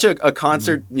you watch a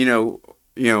concert,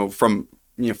 from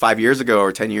 5 years ago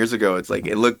or 10 years ago, it's like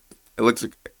it looks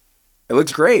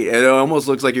great. It almost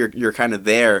looks like you're kind of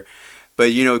there.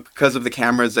 But you know, because of the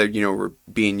cameras that were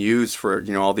being used for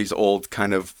all these old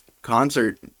kind of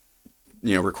concert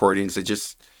recordings, it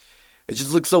just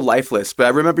looks so lifeless. But I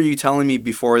remember you telling me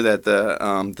before that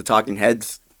the Talking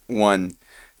Heads one,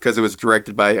 because it was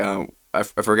directed by I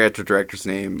forget the director's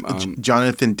name.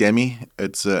 Jonathan Demme.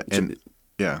 It's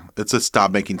it's a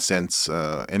Stop Making Sense,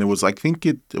 and it was, I think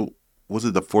was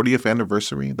it the 40th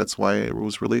anniversary. That's why it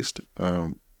was released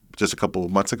just a couple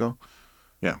of months ago.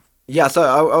 Yeah. Yeah, so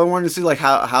I wanted to see like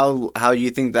how you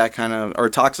think that kind of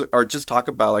just talk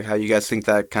about like how you guys think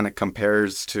that kind of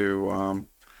compares to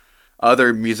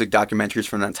other music documentaries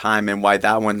from that time, and why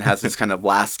that one has this kind of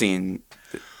lasting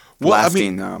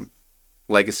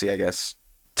legacy, I guess.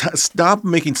 Stop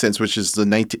Making Sense, which is it's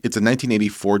a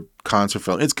 1984 concert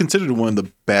film. It's considered one of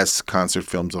the best concert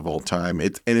films of all time.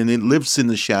 It lives in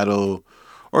the shadow,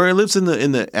 or it lives in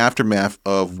the aftermath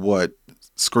of what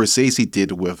Scorsese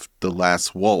did with The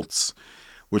Last Waltz,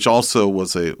 which also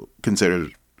was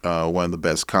considered one of the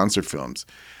best concert films.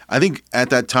 I think at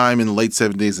that time in the late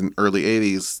 70s and early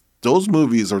 80s, those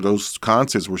movies or those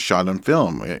concerts were shot on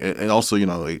film. And also,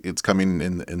 it's coming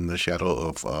in the shadow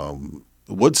of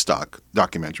Woodstock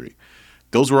documentary.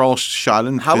 Those were all shot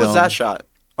in film. How was that shot?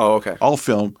 Oh, okay. All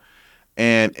film.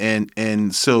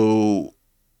 And so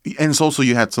it's also,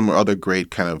 you had some other great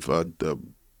kind of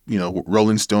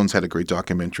Rolling Stones had a great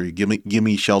documentary,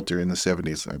 Gimme Shelter, in the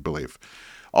 70s, I believe.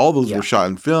 All those were shot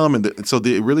in film, and so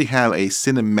they really had a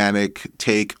cinematic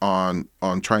take on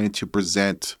trying to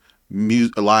present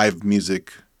live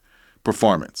music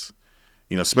performance.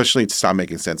 Especially Stop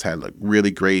Making Sense had like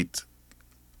really great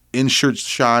in-shirt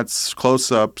shots,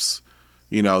 close-ups.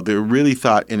 They really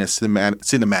thought in a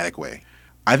cinematic way.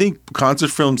 I think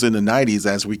concert films in the 90s,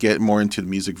 as we get more into the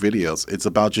music videos, it's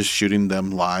about just shooting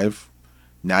them live,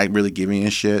 not really giving a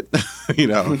shit,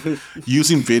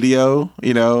 using video,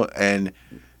 and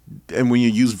when you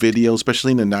use video,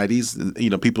 especially in the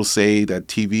 90s, people say that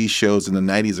TV shows in the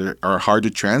 90s are hard to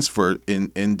transfer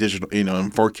in digital, in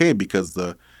 4K, because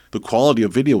the quality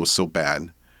of video was so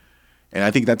bad. And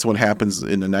I think that's what happens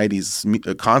in the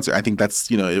 90s concert. I think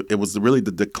that's, it was really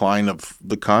the decline of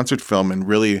the concert film, and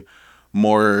really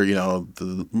more,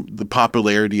 the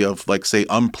popularity of, like, say,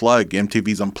 Unplugged.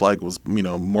 MTV's Unplugged was,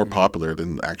 more popular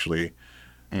than actually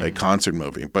a concert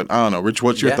movie. But I don't know, Rich,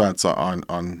 what's your thoughts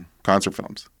on concert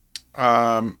films?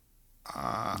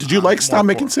 Did you like Stop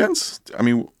Making Sense? I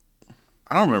mean,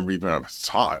 I don't remember even if I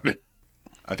saw it.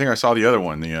 I think I saw the other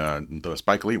one, the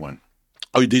Spike Lee one.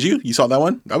 Oh, did you? You saw that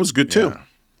one? That was good too.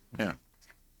 Yeah.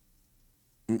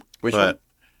 Which one?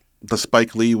 The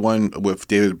Spike Lee one with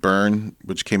David Byrne,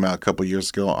 which came out a couple years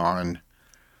ago on,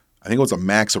 I think it was a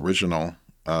Max original.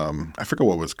 I forget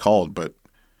what it was called, but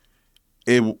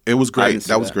it was great.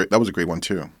 That was great. That was a great one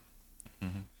too.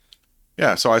 Mm-hmm.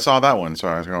 Yeah, so I saw that one. So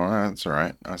I was going, that's all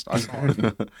right. I saw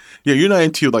it. Yeah, you're not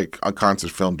into like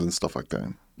concert films and stuff like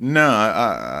that. No,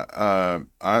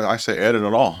 I say edit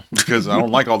it all, because I don't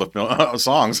like all the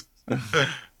songs.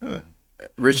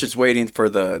 Rich is waiting for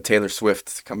the Taylor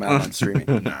Swift to come out on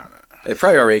streaming. No. It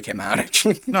probably already came out,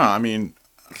 actually. No, I mean,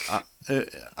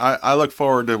 I look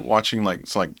forward to watching like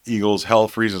Eagles' Hell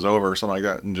Freezes Over or something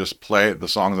like that, and just play the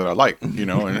songs that I like, and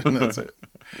that's it.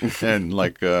 And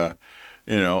like, I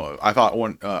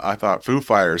thought Foo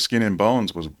Fighters' Skin and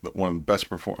Bones was one of the best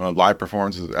live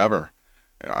performances ever.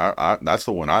 That's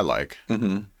the one I like.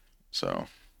 Mm-hmm. So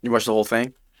you watched the whole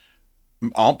thing?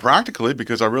 All practically,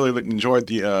 because I really enjoyed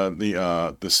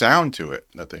the sound to it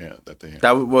that they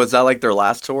had. Was that like their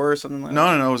last tour or something like that?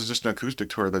 No, it was just an acoustic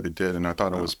tour that they did, and I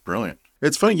thought it was brilliant.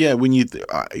 It's funny, yeah. When you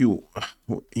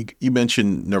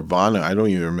mentioned Nirvana, I don't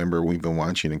even remember we've been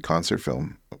watching a concert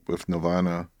film with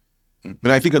Nirvana.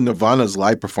 But I think of Nirvana's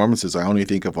live performances, I only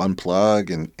think of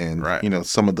Unplug and right.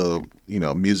 Some of the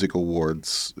music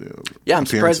awards. Yeah, I'm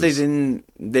surprised they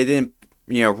didn't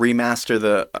remaster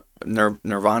the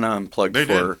Nirvana Unplugged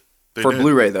for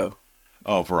Blu-ray though.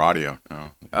 Oh, for audio.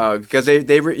 Oh. Because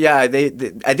they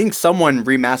I think someone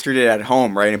remastered it at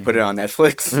home, right, and put it on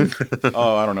Netflix.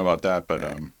 Oh, I don't know about that,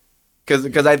 but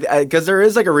because there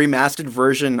is like a remastered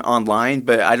version online,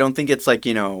 but I don't think it's like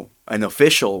an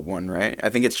official one, right? I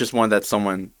think it's just one that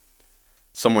someone.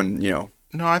 No,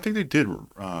 I think they did.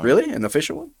 Really, an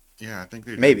official one? Yeah, I think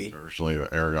they maybe originally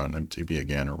aired on MTV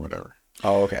again or whatever.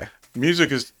 Oh, okay.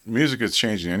 Music is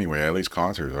changing anyway. At least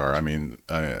concerts are. I mean,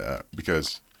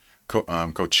 because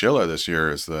Coachella this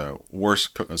year is the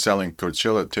worst selling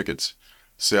Coachella tickets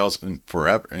sales in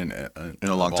forever in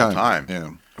a long time.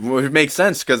 Yeah. Well, it makes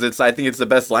sense because I think it's the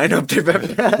best lineup they've ever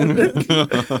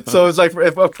had. So it's like,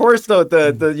 of course, though,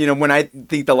 the when I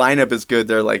think the lineup is good,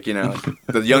 they're like,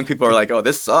 the young people are like, oh,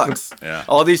 this sucks. Yeah.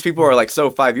 All these people are like, so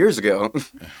 5 years ago,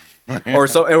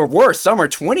 or worse, some are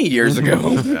 20 years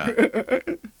ago. Yeah.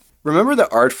 Remember the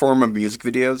art form of music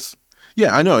videos?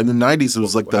 Yeah, I know. In the 90s, it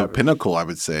was like the Whatever. pinnacle, I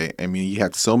would say. I mean, you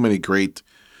had so many great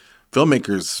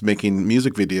filmmakers making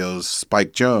music videos.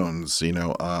 Spike Jonze,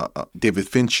 David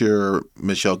Fincher,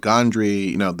 Michel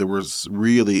Gondry. There was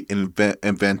really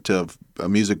inventive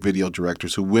music video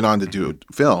directors who went on to do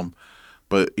film.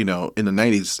 But, in the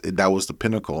 90s, that was the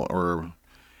pinnacle.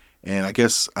 And I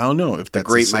guess, I don't know if that's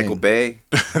Great the same. Michael Bay.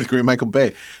 The great Michael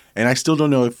Bay. And I still don't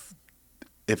know if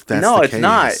that's No, the it's case.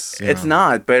 not. It's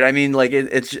not. But I mean, like,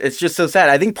 it's just so sad.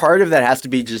 I think part of that has to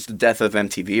be just the death of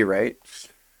MTV, right?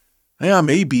 Yeah,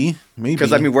 maybe.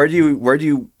 Because I mean, where do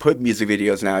you put music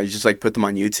videos now? You just like put them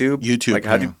on YouTube. YouTube. Like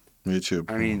how do?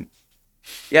 YouTube. I mean,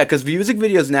 yeah, because music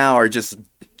videos now are just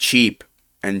cheap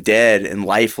and dead and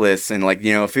lifeless, and like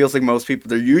it feels like most people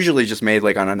they're usually just made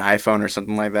like on an iPhone or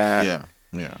something like that.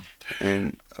 Yeah.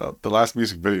 And The last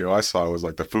music video I saw was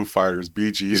like the Foo Fighters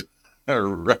Bee Gees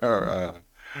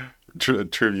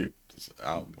tribute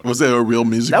album. Was there a real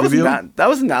music that video?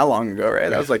 wasn't that long ago, right?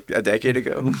 That was like a decade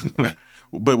ago.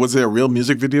 But was there a real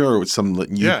music video or was some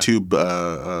YouTube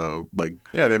like?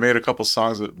 Yeah, they made a couple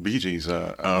songs with Bee Gees.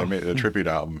 They made a tribute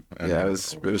album. And, Yeah, it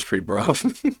was pretty rough.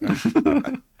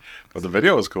 but the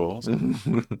video was cool.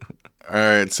 All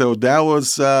right, so that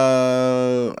was.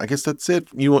 I guess that's it.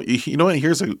 You know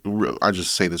what? I'll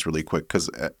just say this really quick because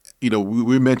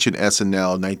we mentioned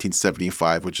SNL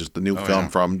 1975, which is the new film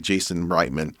from Jason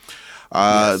Reitman.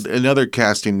 Yes. Another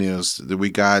casting news that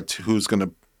we got.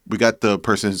 We got the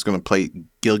person who's going to play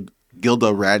Gilda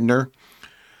Radner.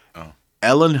 Oh.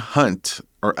 Ella Hunt,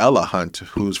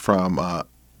 who's from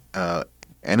Anna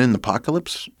and the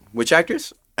Apocalypse. Which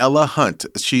actress? Ella Hunt.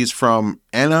 She's from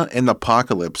Anna and the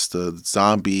Apocalypse, the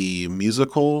zombie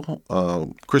musical,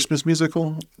 Christmas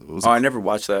musical. I never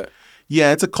watched that.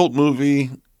 Yeah, it's a cult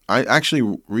movie. I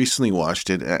actually recently watched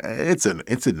it. It's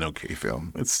an okay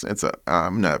film. It's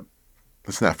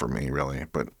not for me really,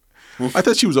 but I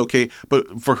thought she was okay.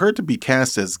 But for her to be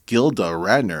cast as Gilda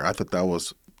Radner, I thought that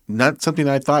was not something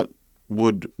I thought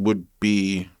would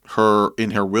be her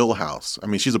in her wheelhouse. I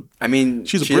mean, she's a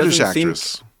British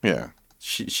actress. Yeah.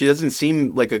 She doesn't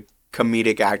seem like a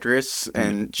comedic actress,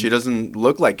 and she doesn't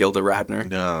look like Gilda Radner.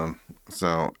 No.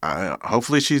 So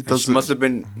hopefully she does. She must have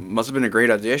been a great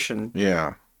audition.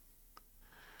 Yeah.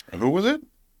 Who was it?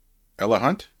 Ella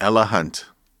Hunt? Ella Hunt.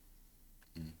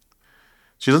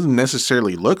 She doesn't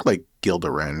necessarily look like Gilda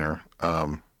Radner.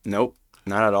 Nope,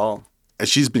 not at all.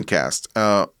 She's been cast.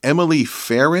 Emily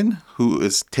Farren, who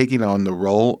is taking on the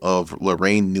role of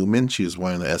Lorraine Newman. She's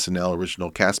one of the SNL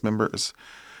original cast members.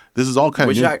 This is all kind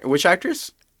of new. Which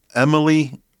actress?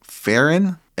 Emily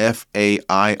Farren, Fairn.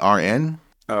 Oh,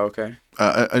 okay.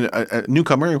 A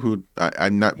newcomer who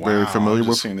I'm not very familiar I'm just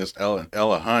with. seeing this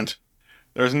Ella Hunt.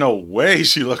 There's no way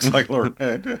she looks like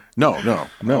Lorraine. No.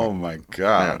 Oh my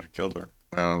God, Yeah. killed her.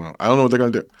 I don't know what they're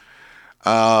gonna do.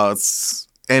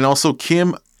 And also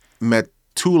Kim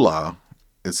Matula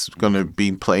is gonna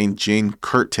be playing Jane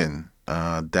Curtin.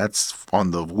 That's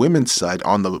on the women's side.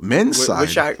 On the men's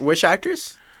side, Which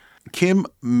actress? Kim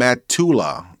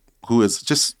Matula, who is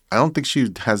just, I don't think she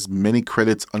has many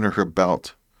credits under her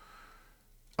belt.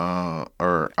 I'm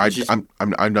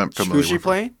not familiar. Who's she with her.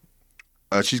 playing?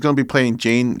 She's gonna be playing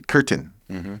Jane Curtin.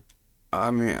 Mm-hmm.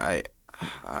 I mean, I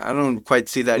don't quite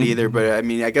see that either, but I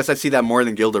mean, I guess I see that more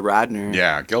than Gilda Radner.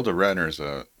 Yeah, Gilda Radner's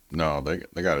no.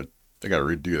 They gotta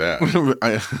redo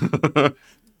that.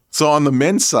 So on the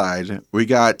men's side, we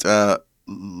got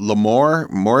Lamar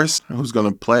Morris, who's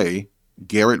going to play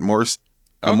Garrett Morris.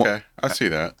 Okay, I see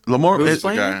that. Lamar Who's is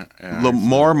playing? Guy, yeah,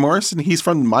 Lamar Morrison. He's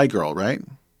from My Girl, right?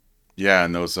 yeah,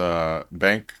 and those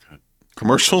bank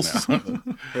Commercials.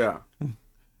 Yeah.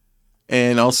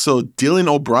 And also Dylan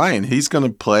O'Brien. He's going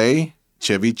to play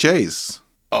Chevy Chase.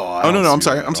 Oh, Oh no, I'm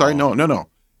sorry. No.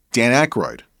 Dan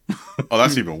Aykroyd. Oh,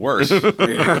 that's even worse.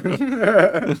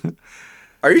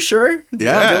 Are you sure?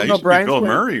 Yeah, he should be Bill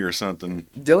Murray or something.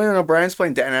 Dylan O'Brien's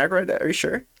playing Dan Aykroyd. Are you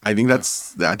sure? I think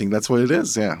that's what it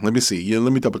is. Yeah. Let me see. Yeah,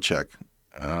 let me double check.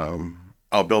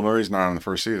 Oh, Bill Murray's not on the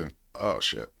first season. Oh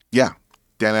shit. Yeah,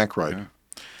 Dan Aykroyd. Yeah.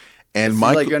 And Is he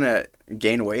Michael, like gonna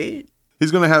gain weight?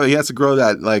 he has to grow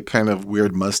that like kind of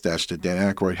weird mustache that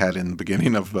Dan Aykroyd had in the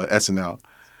beginning of SNL.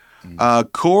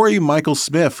 Corey Michael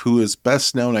Smith, who is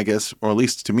best known, I guess, or at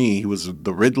least to me, he was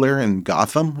the Riddler in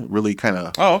Gotham. Really kind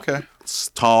of Oh, okay.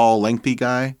 tall, lengthy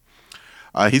guy.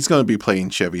 He's going to be playing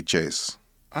Chevy Chase.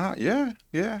 Yeah.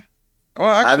 Well,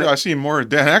 actually, I see more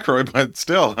Dan Aykroyd, but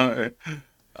still, yeah,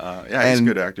 he's a And-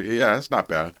 good actor. Yeah, it's not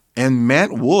bad. And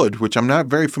Matt Wood, which I'm not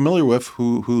very familiar with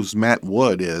who's Matt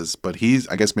Wood is, but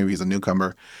I guess maybe he's a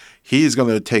newcomer. He's going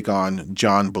to take on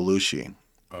John Belushi.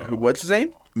 What's his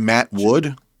name? Matt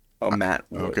Wood? Oh, Matt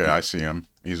Wood. Okay, I see him.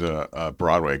 He's a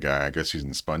Broadway guy. I guess he's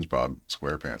in SpongeBob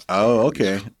SquarePants. Oh,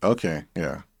 okay. Okay,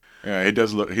 yeah. Yeah, he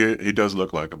does look. He does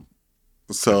look like him.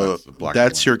 So That's the black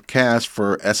that's one. your cast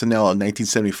for SNL in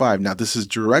 1975. Now, this is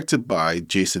directed by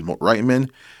Jason Reitman.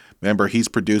 Remember, he's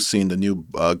producing the new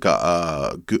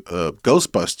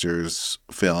Ghostbusters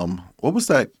film. What was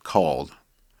that called?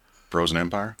 Frozen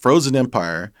Empire. Frozen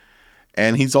Empire.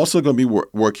 And he's also going to be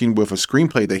working with a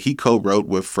screenplay that he co-wrote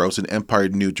with Frozen Empire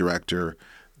new director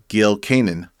Gil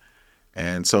Kanan.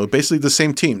 And so basically the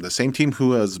same team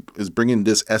who is bringing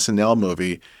this SNL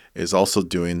movie is also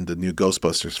doing the new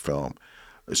Ghostbusters film.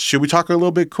 Should we talk a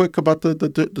little bit quick about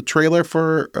the trailer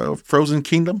for Frozen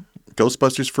Kingdom?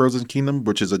 Ghostbusters Frozen Kingdom,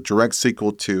 which is a direct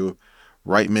sequel to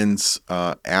Reitman's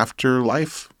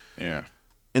Afterlife. Yeah.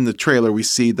 In the trailer, we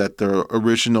see that the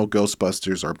original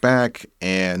Ghostbusters are back,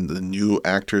 and the new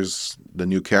actors, the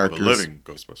new The characters, living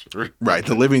Ghostbusters. right?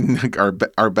 The living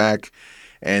are back,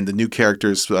 and the new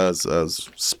characters,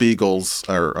 Spiegel's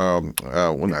or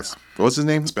what's his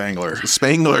name?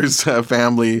 Spangler's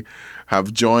family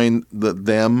have joined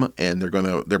them, and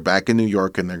they're back in New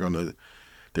York, and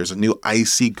there's a new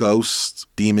icy ghost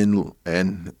demon,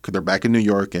 and they're back in New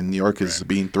York, and New York is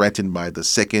being threatened by the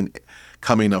second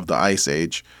coming of the Ice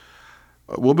Age.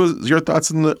 What was your thoughts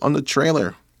on the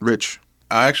trailer, Rich?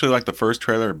 I actually like the first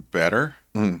trailer better.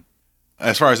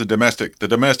 As far as the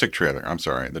domestic trailer, I'm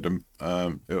sorry.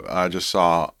 I just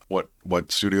saw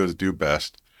what studios do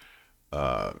best.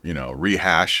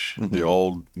 Rehash the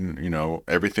old,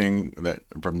 everything that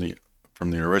from the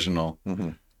original.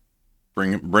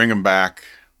 Bring them back.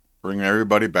 Bring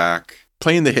everybody back.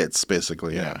 Playing the hits,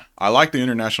 basically. Yeah. I like the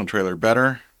international trailer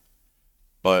better,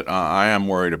 but I am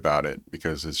worried about it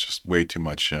because it's just way too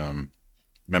much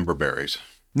member berries.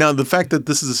 Now, the fact that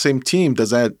this is the same team,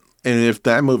 and if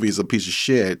that movie is a piece of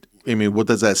shit, I mean, what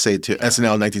does that say to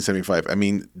SNL 1975? I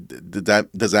mean,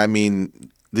 does that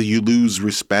mean that you lose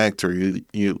respect, or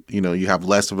you have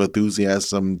less of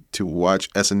enthusiasm to watch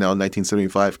SNL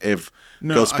 1975 if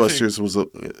Ghostbusters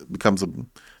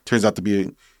turns out to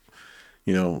be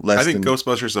less? I think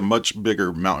Ghostbusters is a much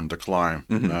bigger mountain to climb.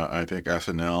 I think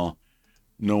SNL,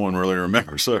 no one really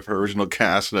remembers the original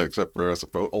cast except for us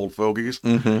old fogies.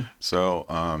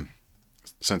 So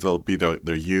since they'll be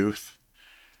the youth,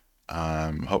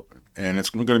 and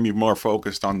it's going to be more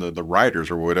focused on the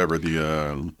writers or whatever,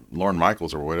 the Lorne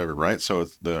Michaels or whatever, right? So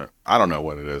it's I don't know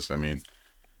what it is. I mean,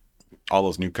 all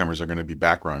those newcomers are going to be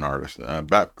background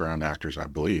actors, I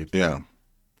believe. Yeah.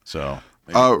 So.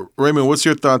 Raymond, what's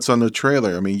your thoughts on the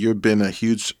trailer? I mean, you've been a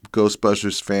huge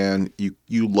Ghostbusters fan.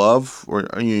 You love or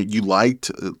you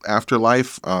liked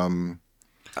Afterlife.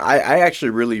 I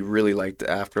actually really, really liked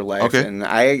Afterlife. Okay. And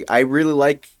I really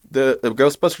like the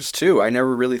Ghostbusters 2. I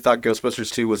never really thought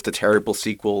Ghostbusters 2 was the terrible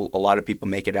sequel a lot of people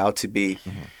make it out to be.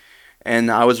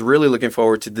 And I was really looking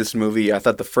forward to this movie. I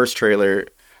thought the first trailer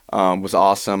was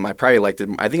awesome. I probably liked it.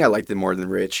 I think I liked it more than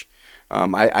Rich.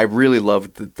 I really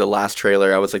loved the last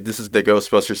trailer. I was like, this is the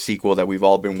Ghostbusters sequel that we've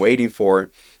all been waiting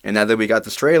for. And now that we got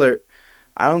this trailer,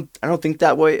 I don't think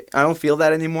that way. I don't feel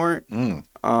that anymore.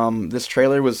 This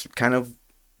trailer was kind of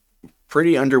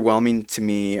pretty underwhelming to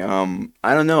me. I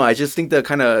don't know. I just think that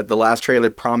the last trailer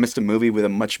promised a movie with a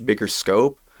much bigger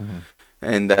scope.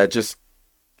 And I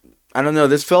don't know.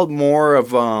 This felt more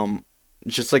of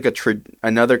just like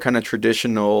another kind of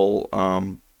traditional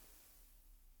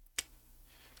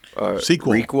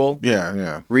sequel. Requel.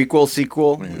 Yeah. Requel,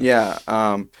 sequel. Yeah.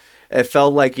 It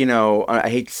felt like, I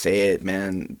hate to say it,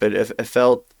 man, but it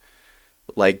felt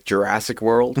like Jurassic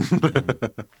World.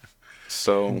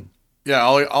 So. Yeah,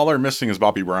 all they're missing is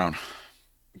Bobby Brown.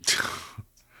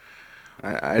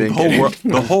 I didn't get it.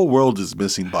 The whole world is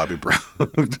missing Bobby Brown.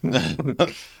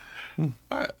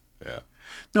 Yeah.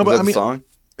 No, Was but that the song?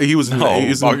 he was in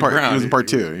Bobby part. Brown. He was in part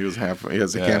 2. He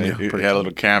has a cameo. He had a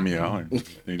little cameo. And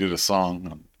he did a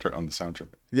song on the soundtrack.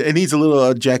 Yeah, it needs a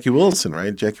little Jackie Wilson,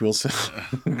 right? Jackie Wilson.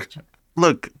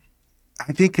 Look,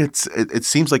 I think it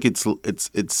seems like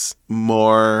it's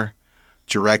more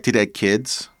directed at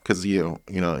kids because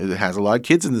it has a lot of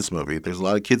kids in this movie. There's a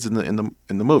lot of kids in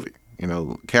the movie.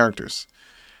 Characters.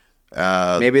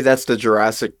 Maybe that's the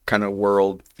Jurassic kind of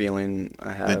world feeling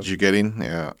I have. That you're getting,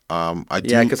 yeah.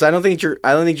 Yeah, because I don't think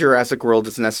Jurassic World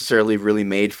is necessarily really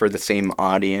made for the same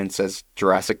audience as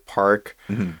Jurassic Park.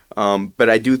 But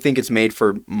I do think it's made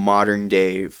for modern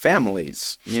day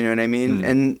families. You know what I mean?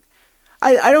 And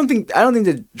I don't think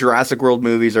the Jurassic World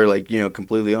movies are like,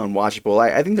 completely unwatchable.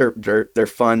 I think they're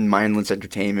fun, mindless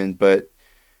entertainment, but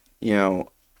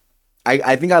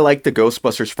I think I like the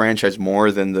Ghostbusters franchise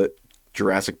more than the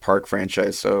Jurassic Park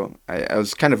franchise. So I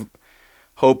was kind of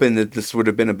hoping that this would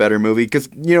have been a better movie because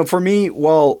for me,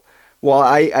 while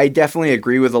I definitely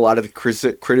agree with a lot of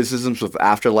the criticisms of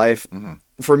Afterlife. Mm-hmm.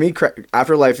 For me,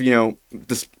 Afterlife,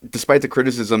 despite the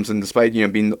criticisms and despite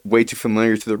being way too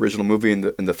familiar to the original movie in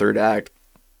the third act,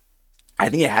 I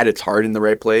think it had its heart in the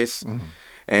right place,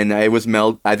 and I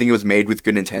think it was made with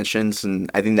good intentions, and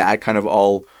I think that kind of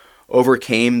all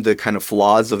overcame the kind of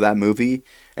flaws of that movie.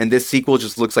 And this sequel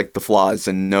just looks like the flaws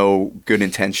and no good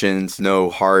intentions, no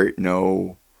heart,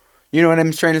 no. You know what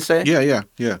I'm trying to say? Yeah.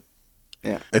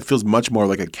 It feels much more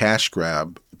like a cash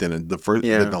grab than the first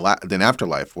than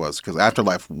Afterlife was, because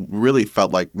Afterlife really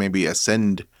felt like maybe a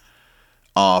send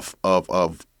off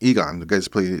of Egon, the guys who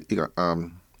played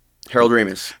Egon. Harold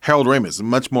Ramis. Harold Ramis,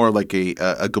 much more like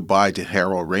a goodbye to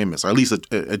Harold Ramis, or at least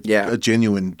a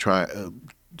genuine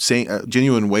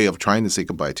genuine way of trying to say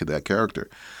goodbye to that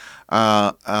character.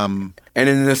 And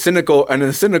in a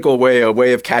cynical way, a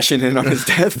way of cashing in on his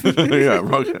death. Yeah,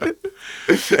 right.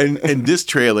 And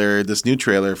this new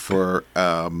trailer for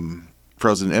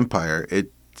Frozen Empire,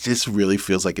 it just really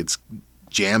feels like it's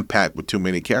jam packed with too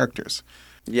many characters.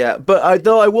 Yeah, but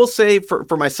though I will say for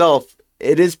myself,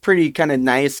 it is pretty kind of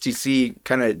nice to see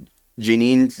kind of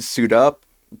Janine suit up,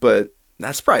 but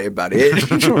that's probably about it.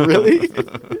 Really.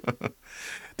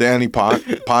 Danny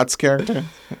Potts character?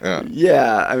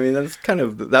 Yeah, I mean, that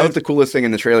was the coolest thing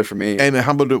in the trailer for me. And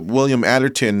how about William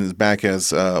Atherton is back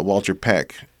as Walter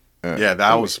Peck?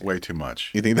 That was way too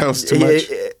much. You think that was too much?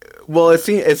 Well, it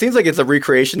seems like it's a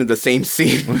recreation of the same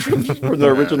scene from the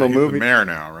original movie. The mayor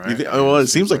now, right? It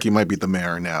seems like he might be the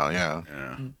mayor now, yeah.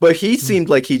 But he seemed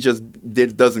like he just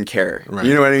doesn't care. Right,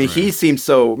 you know what I mean? Right. He seems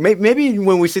so... Maybe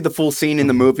when we see the full scene in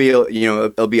the movie,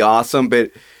 it'll be awesome, but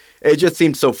it just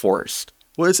seems so forced.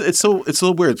 Well, it's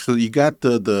so weird. So you got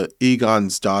the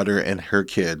Egon's daughter and her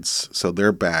kids, so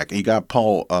they're back. And you got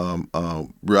Paul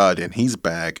Rudd, and he's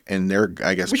back, and they're,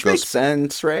 I guess, which makes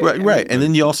sense, right? Right. And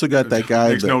then you also got that guy.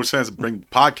 Makes no sense to bring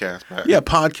podcast back. Yeah,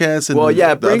 podcast. And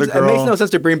it makes no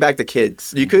sense to bring back the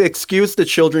kids. You could excuse the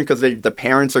children because the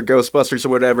parents are Ghostbusters or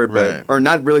whatever, but or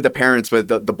not really the parents, but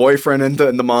the boyfriend and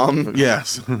the mom.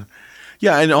 Yes.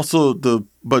 Yeah, and also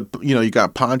you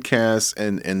got podcasts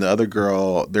and the other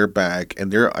girl, they're back,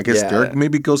 and they're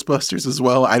maybe Ghostbusters as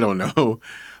well. I don't know.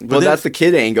 But that's the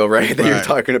kid angle, right? That you're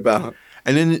talking about.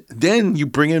 And then you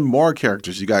bring in more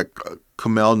characters. You got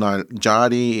Kumail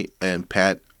Nanjiani and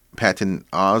Patton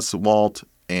Oswalt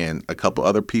and a couple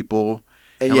other people.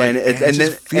 And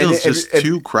it feels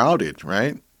too crowded,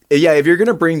 right? Yeah, if you're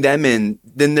gonna bring them in,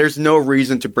 then there's no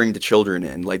reason to bring the children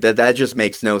in. Like that just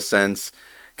makes no sense.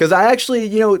 Because I actually,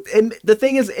 the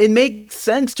thing is, it makes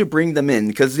sense to bring them in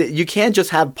because you can't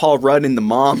just have Paul Rudd and the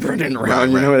mom running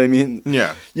around. Right. You know what I mean?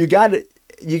 Yeah. You got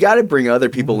to bring other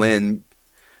people in,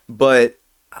 but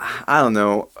I don't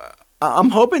know. I'm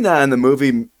hoping that in the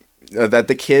movie that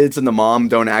the kids and the mom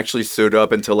don't actually suit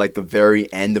up until like the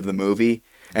very end of the movie,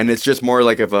 and it's just more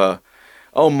like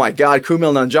oh my God,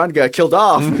 Kumail Nanjiani got killed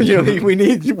off. We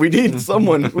need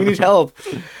someone. We need help.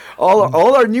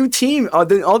 All our new team, all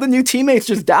the new teammates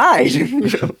just died.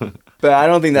 But I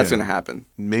don't think that's going to happen.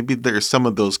 Maybe there's some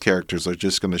of those characters are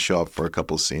just going to show up for a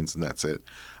couple of scenes and that's it.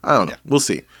 I don't know. We'll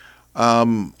see.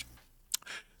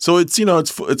 So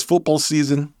it's football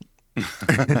season,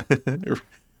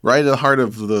 right at the heart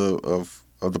of the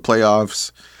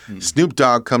playoffs. Snoop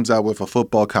Dogg comes out with a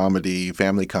football comedy,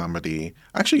 family comedy.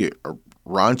 Actually, a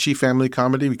raunchy family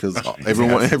comedy because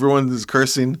everyone is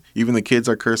cursing, even the kids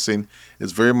are cursing.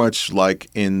 It's very much like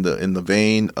in the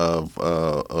vein of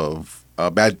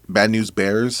Bad News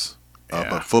Bears,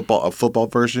 a football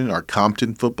version, or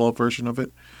Compton football version of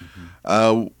it.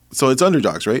 Mm-hmm. So it's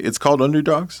Underdogs, right? It's called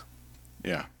Underdogs.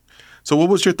 Yeah. So what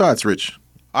was your thoughts, Rich?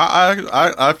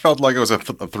 I felt like it was a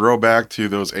throwback to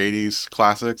those '80s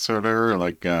classics or whatever,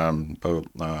 like and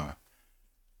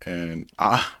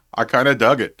I kind of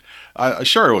dug it.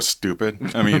 Sure, it was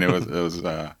stupid. I mean, it was,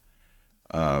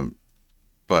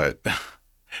 but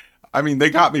I mean, they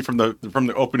got me from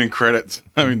the opening credits.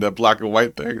 I mean, the black and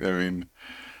white thing. I mean,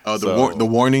 the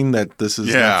warning that this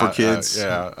is not for kids.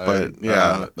 I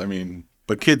mean,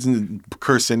 but kids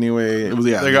curse anyway. It was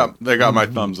They got my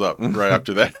thumbs up right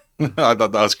after that. I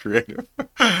thought that was creative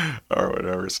or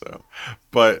whatever. So,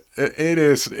 but it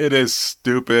is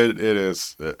stupid. It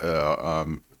is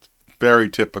very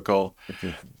typical,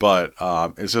 but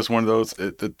it's just one of those.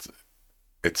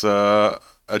 It's a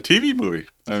a TV movie.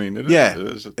 I mean, it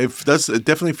it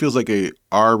definitely feels like a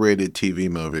R-rated TV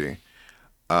movie.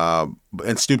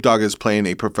 And Snoop Dogg is playing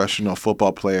a professional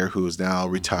football player who is now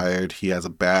retired. He has a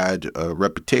bad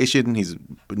reputation. He's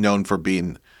known for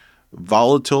being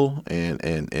volatile and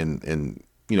a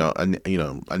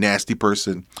nasty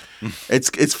person.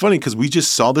 It's funny because we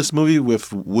just saw this movie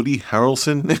with Woody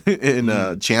Harrelson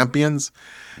in Champions.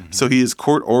 Mm-hmm. So he is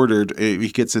court ordered. He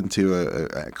gets into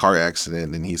a car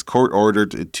accident and he's court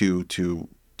ordered to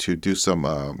do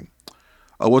some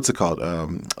what's it called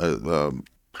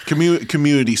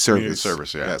community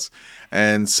service. Yes.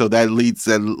 And so that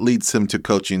leads him to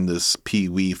coaching this Pee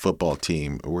Wee football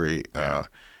team where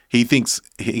he thinks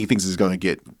he's going to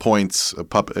get points. He's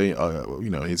going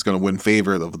to win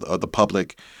favor of the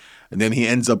public, and then he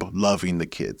ends up loving the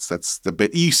kids. That's the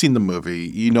bit. You've seen the movie,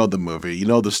 you know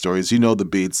the stories, you know the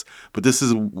beats. But this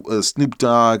is Snoop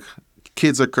Dogg.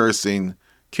 Kids are cursing.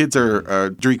 Kids are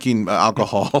drinking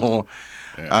alcohol.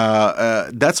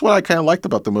 That's what I kind of liked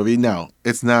about the movie. Now,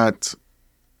 it's not.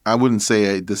 I wouldn't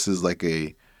say this is like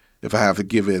a. If I have to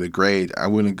give it a grade, I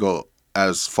wouldn't go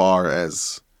as far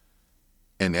as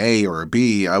an A or a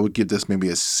B. I would give this maybe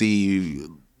a C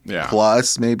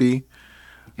plus, maybe.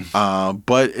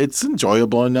 But it's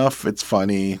enjoyable enough. It's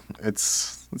funny.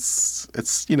 It's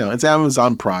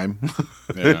Amazon Prime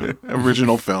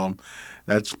original film.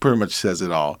 That pretty much says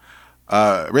it all.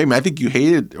 Raymond, I think you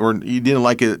hated or you didn't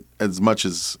like it as much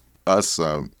as us,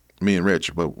 me and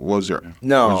Rich. But what was your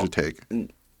take?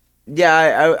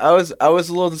 Yeah, I was a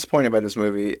little disappointed by this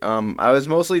movie. I was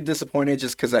mostly disappointed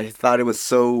just because I thought it was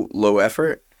so low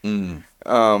effort. I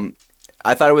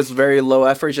thought it was very low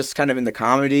effort, just kind of in the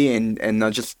comedy and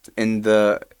not just in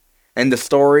the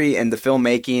story and the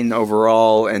filmmaking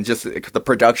overall, and just the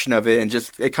production of it, and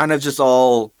just it kind of just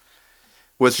all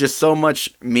was just so much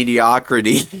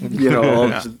mediocrity,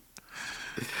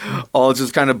 all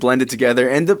just kind of blended together.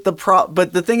 And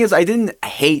but the thing is, I didn't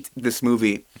hate this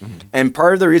movie, and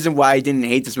part of the reason why I didn't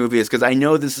hate this movie is because I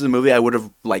know this is a movie I would have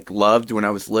loved when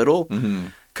I was little.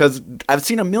 Because I've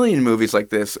seen a million movies like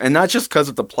this, and not just because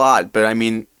of the plot, but I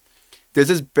mean, this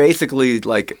is basically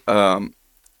like an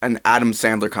Adam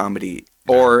Sandler comedy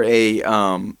or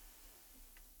an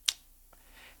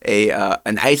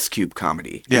Ice Cube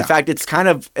comedy. Yeah. In fact, it's kind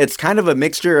of a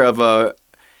mixture of a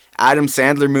Adam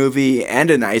Sandler movie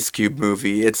and an Ice Cube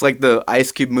movie. It's like the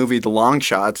Ice Cube movie, The Long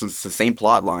Shots. It's the same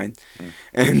plot line,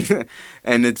 and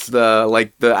it's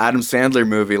the Adam Sandler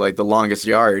movie, like The Longest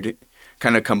Yard,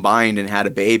 kind of combined and had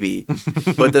a baby.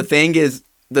 But the thing is,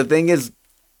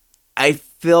 I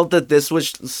felt that this was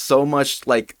so much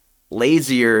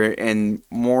lazier and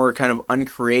more kind of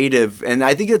uncreative. And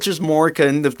I think it's just more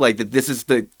kind of that this is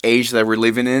the age that we're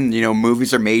living in.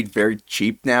 Movies are made very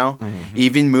cheap now.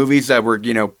 Even movies that were,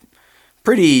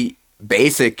 pretty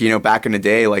basic, back in the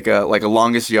day, like a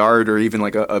Longest Yard or even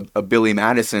like a Billy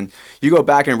Madison. You go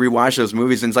back and rewatch those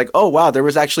movies and it's like, oh wow, there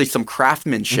was actually some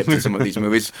craftsmanship to some of these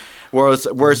movies.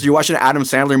 Whereas you watch an Adam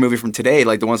Sandler movie from today,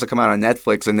 like the ones that come out on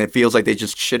Netflix, and it feels like they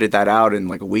just shitted that out in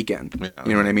like a weekend. Yeah.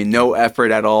 You know what I mean? No effort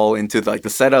at all into the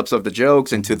setups of the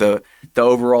jokes, into the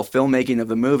overall filmmaking of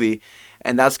the movie.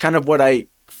 And that's kind of what I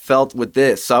felt with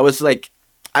this. So I was like,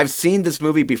 I've seen this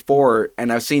movie before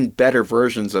and I've seen better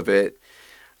versions of it.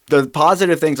 The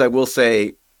positive things I will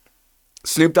say,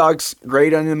 Snoop Dogg's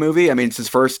great in the movie. I mean, it's his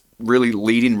first really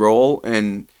leading role,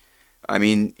 and I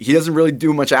mean, he doesn't really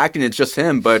do much acting. It's just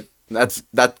him, but that's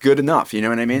good enough. You know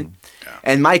what I mean? Yeah.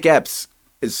 And Mike Epps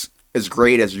is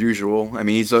great as usual. I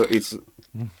mean, he's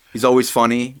always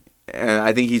funny, and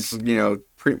I think he's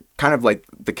kind of like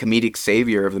the comedic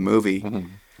savior of the movie.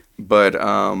 But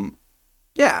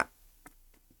yeah,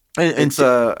 I'd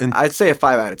say a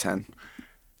 5 out of 10.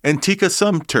 And Tika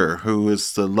Sumter, who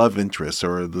is the love interest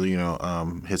or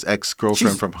his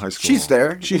ex-girlfriend from high school. She's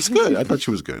there. She's good. I thought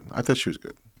she was good.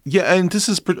 Yeah, and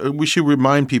we should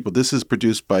remind people, this is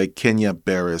produced by Kenya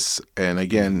Barris. And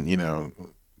again,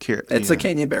 it's a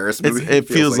Kenya Barris movie. It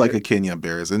feels like a Kenya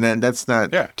Barris. And then that's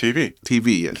not... Yeah, TV.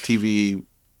 TV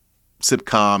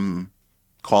sitcom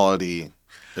quality.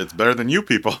 It's better than You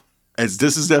People.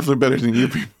 This is definitely better than You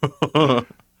People.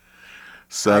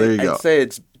 So there you go. I'd say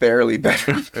it's barely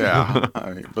better. Yeah,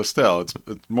 but still, it's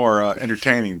more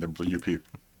entertaining than You People.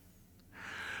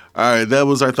 All right, that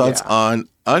was our thoughts on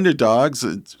Underdogs.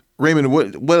 Raymond,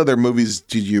 what other movies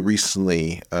did you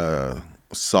recently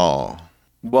saw?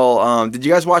 Well, did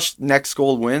you guys watch Next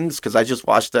Gold Wins? Because I just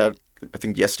watched that, I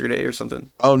think, yesterday or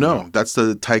something. Oh, no. That's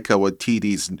the Taika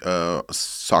Waititi's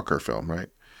soccer film, right?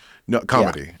 No,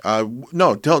 comedy. Yeah.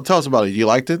 No, tell us about it. You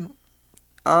liked it?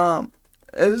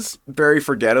 It was very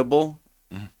forgettable.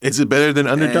 Is it better than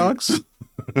Underdogs?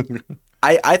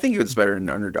 I think it was better than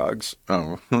Underdogs.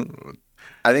 Oh,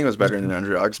 I think it was better than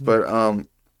Underdogs, but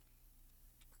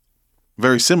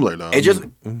very similar though. it just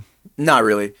not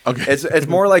really. Okay. It's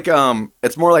more like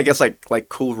it's like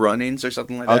Cool Runnings or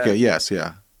something like that. Okay. Yes.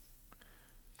 Yeah.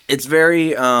 It's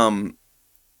very kind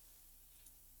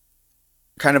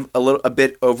of a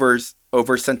bit over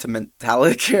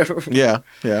sentimentalic. Yeah.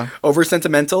 Yeah. Over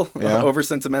sentimental. Yeah. Over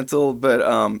sentimental, but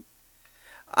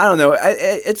I don't know.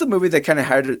 It's a movie that kind of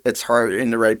had its heart in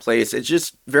the right place. It's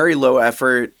just very low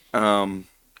effort.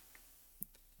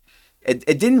 It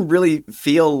didn't really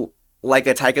feel like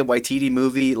a Taika Waititi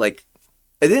movie. Like,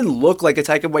 it didn't look like a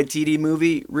Taika Waititi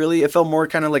movie, really. It felt more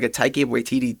kind of like a Taika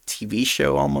Waititi TV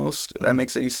show almost, if that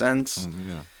makes any sense.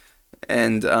 Yeah.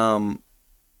 And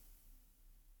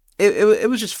it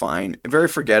was just fine. Very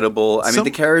forgettable. I mean, the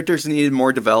characters needed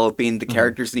more developing. The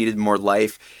characters needed more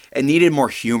life. It needed more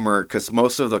humor because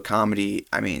most of the comedy,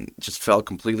 I mean, just felt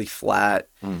completely flat.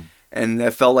 And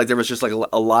it felt like there was just like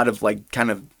a lot of like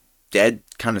kind of dead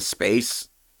kind of space,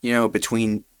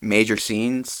 between major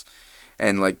scenes,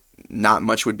 and like not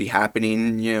much would be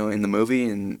happening, in the movie.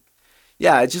 And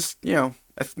yeah, it just, I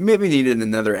maybe needed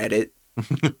another edit.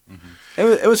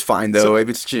 It was fine though. It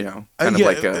was, kind of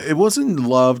like it wasn't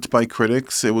loved by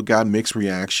critics. It got mixed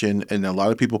reaction, and a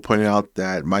lot of people pointed out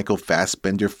that Michael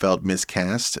Fassbender felt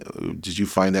miscast. Did you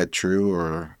find that true,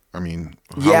 or I mean?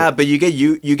 Yeah, but you get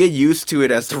used to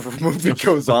it as the movie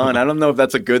goes on. I don't know if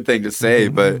that's a good thing to say,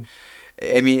 but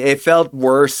I mean, it felt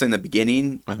worse in the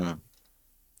beginning.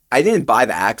 I didn't buy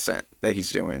the accent that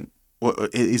he's doing. Well,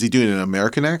 is he doing an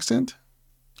American accent?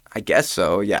 I guess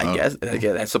so. Yeah,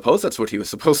 I suppose that's what he was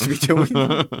supposed to be doing.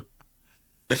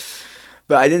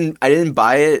 But I didn't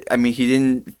buy it. I mean, he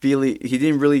didn't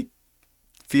really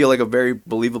feel like a very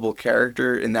believable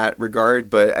character in that regard.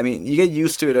 But I mean, you get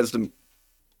used to it as the.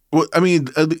 Well, I mean,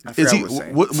 is he?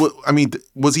 What? I mean,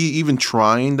 was he even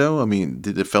trying though? I mean,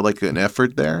 did it feel like an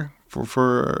effort there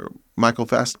for Michael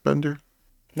Fassbender?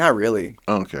 Not really.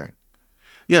 Okay.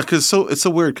 Yeah, because it's so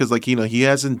weird because like he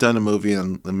hasn't done a movie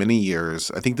in many years.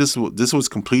 I think this was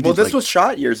completed. Well, this was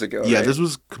shot years ago. Yeah, right? This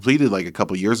was completed like a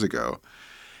couple years ago.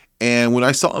 And when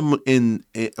I saw him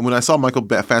when I saw Michael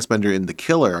Fassbender in The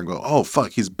Killer, I go, oh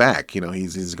fuck, he's back.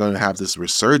 He's going to have this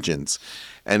resurgence.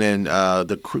 And then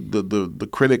the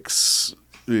critics,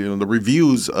 the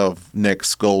reviews of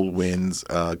Next Gold Wins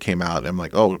came out. And I'm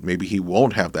like, oh, maybe he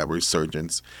won't have that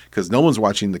resurgence because no one's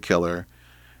watching The Killer.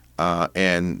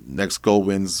 And Next Gold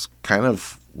Wins kind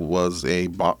of was a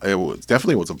bomb.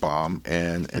 Definitely was a bomb,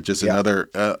 and it's just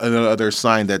another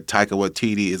sign that Taika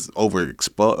Waititi is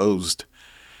overexposed,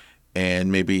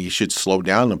 and maybe he should slow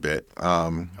down a bit.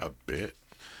 A bit.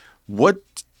 What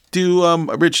do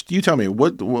Rich? You tell me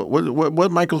what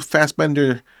Michael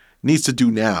Fassbender needs to do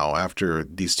now after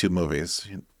these two movies?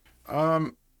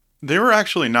 They were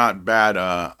actually not bad.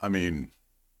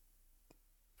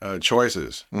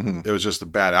 Choices. It was just a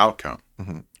bad outcome.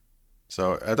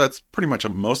 So that's pretty much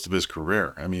most of his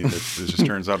career. I mean, it just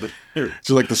turns out that.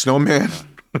 So like the Snowman.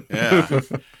 Yeah.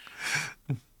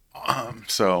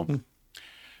 So,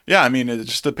 yeah. I mean, it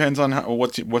just depends on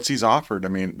what's he's offered. I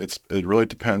mean, it really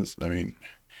depends. I mean,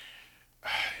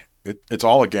 it's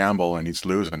all a gamble, and he's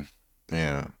losing.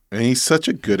 Yeah, and he's such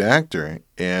a good actor,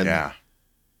 and yeah.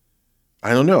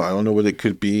 I don't know what it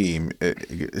could be.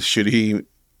 Should he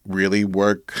really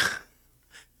work?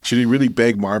 Should he really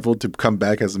beg Marvel to come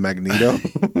back as Magneto?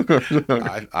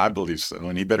 I believe so.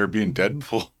 And he better be in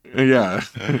Deadpool. Yeah.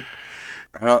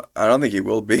 I don't think he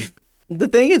will be. The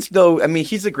thing is, though, I mean,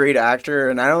 he's a great actor,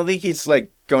 and I don't think he's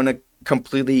like going to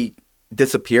completely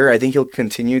disappear. I think he'll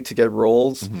continue to get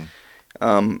roles.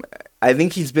 I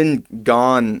think he's been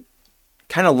gone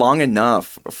kind of long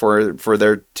enough for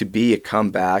there to be a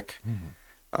comeback.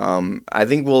 I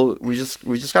think we just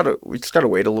gotta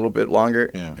wait a little bit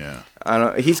longer. Yeah. I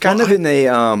don't know. He's kind of in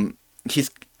a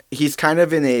he's kind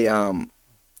of in a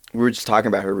we were just talking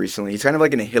about her recently. He's kind of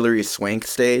like in a Hilary Swank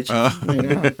stage.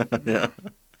 Yeah.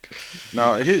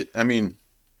 No,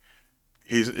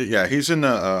 he's in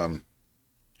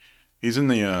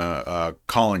the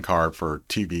calling card for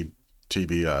TV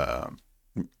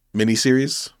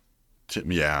miniseries.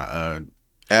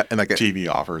 And like TV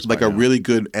offers, like a really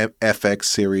good FX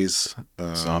series,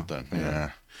 something.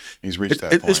 Yeah, he's reached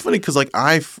that point. It's funny because like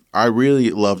I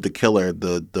really loved The Killer,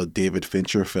 the David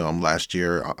Fincher film last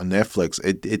year on Netflix.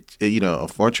 It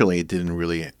unfortunately it didn't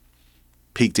really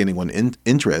piqued anyone's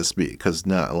interest because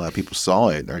not a lot of people saw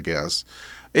it. I guess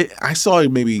I saw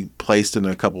it maybe placed in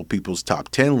a couple of people's top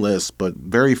 10 lists, but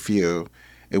very few.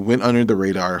 It went under the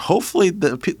radar. Hopefully,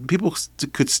 the people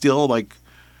could still like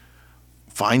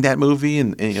find that movie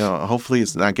and hopefully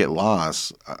it's not get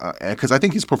lost. Because I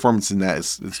think his performance in that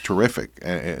is terrific.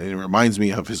 And it reminds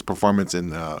me of his performance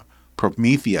in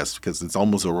Prometheus because it's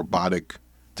almost a robotic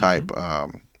type.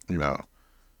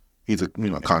 He's a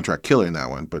contract killer in that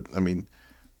one, but I mean,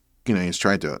 he's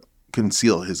trying to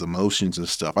conceal his emotions and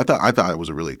stuff. I thought it was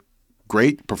a really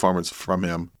great performance from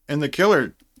him. And the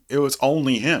killer, it was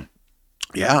only him.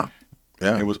 Yeah.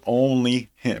 It was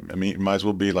only him. I mean, it might as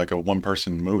well be like a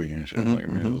one-person movie and shit. It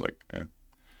was like, yeah.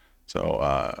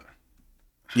 So,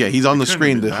 he's on the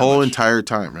screen the whole entire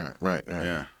time. Right.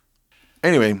 Yeah.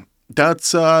 Anyway,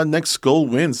 that's next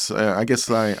Gold Wins. I guess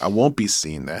I won't be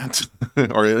seeing that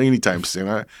or anytime soon,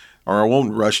 or I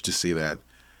won't rush to see that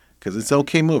because it's an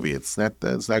okay movie. It's not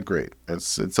great.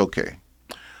 It's okay.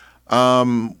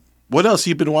 What else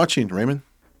you been watching, Raymond?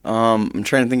 I'm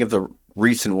trying to think of the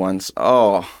recent ones.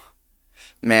 Oh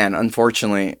man,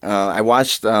 unfortunately, I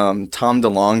watched Tom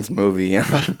DeLonge's movie,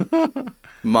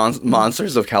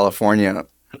 Monsters of California,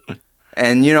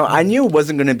 and I knew it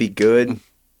wasn't going to be good,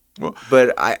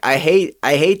 but I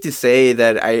hate to say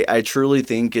that I truly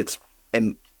think it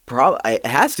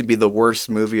has to be the worst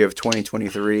movie of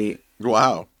 2023.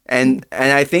 Wow. And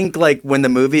I think like when the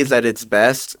movie is at its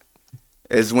best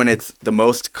is when it's the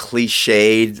most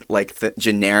cliched, like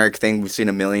generic thing we've seen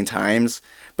a million times.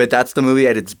 But that's the movie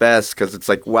at its best because it's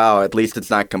like, wow, at least it's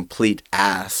not complete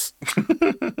ass.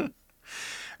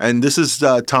 And this is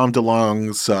Tom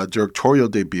DeLonge's directorial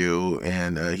debut,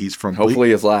 and he's from hopefully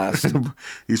his last.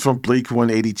 He's from Bleak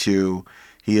 182.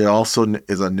 He also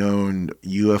is a known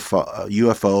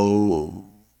UFO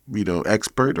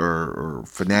expert or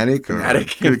fanatic.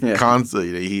 UFO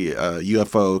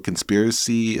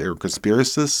conspiracy or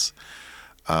conspiracist.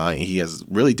 He has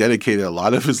really dedicated a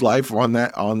lot of his life on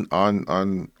that on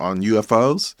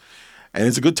UFOs, and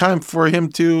it's a good time for him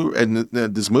to. And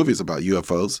this movie is about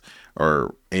UFOs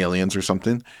or aliens or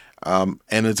something, and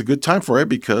it's a good time for it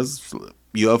because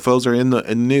UFOs are in the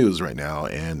news right now,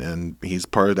 and he's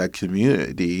part of that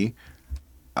community.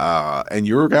 And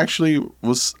you're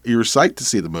psyched to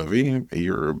see the movie.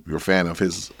 You're a fan of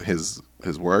his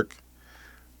work,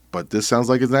 but this sounds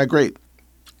like it's not great.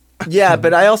 Yeah,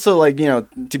 but I also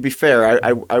to be fair,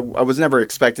 I was never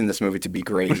expecting this movie to be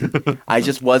great. I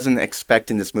just wasn't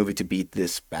expecting this movie to be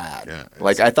this bad. Yeah,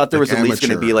 I thought there was at least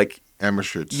going to be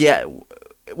amateur. Yeah,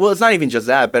 well, it's not even just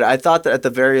that, but I thought that at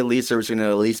the very least there was going to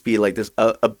at least be like this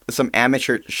some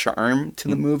amateur charm to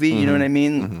the movie. You know what I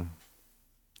mean? Mm-hmm.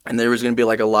 And there was going to be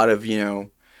like a lot of, I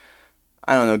don't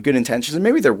know, good intentions. And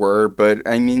maybe there were, but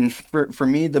I mean, for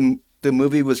me, the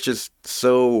movie was just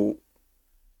so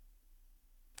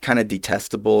kind of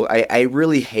detestable. I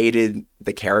really hated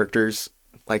the characters.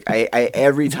 Like I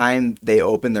every time they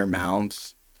opened their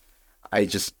mouths, I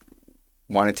just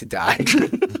wanted to die.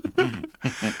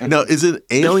 Now, is it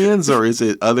aliens or is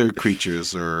it other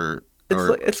creatures or?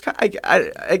 It's kind of,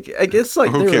 I guess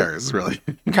like who cares really?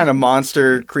 Kind of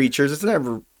monster creatures. It's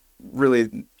never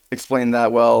really explained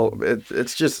that well.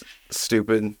 It's just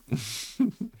stupid.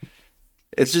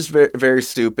 It's just very, very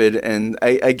stupid. And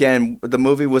again, the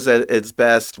movie was at its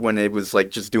best when it was like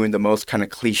just doing the most kind of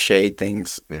cliched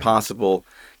things possible.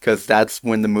 Because that's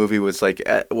when the movie was like,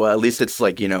 well, at least it's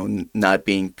like, not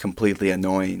being completely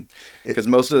annoying. Because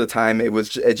most of the time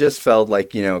it just felt like,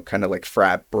 kind of like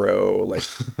frat bro, like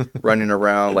running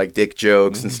around like dick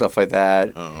jokes and stuff like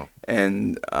that. Oh.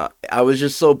 And I was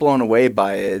just so blown away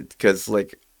by it because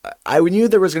like I knew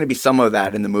there was going to be some of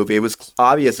that in the movie. It was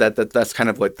obvious that's kind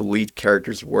of like the lead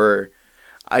characters were.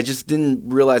 I just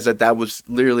didn't realize that was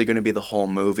literally going to be the whole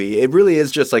movie. It really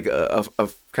is just like a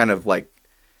kind of like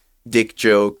dick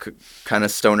joke kind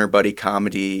of stoner buddy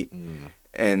comedy,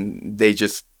 and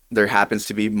there happens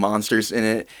to be monsters in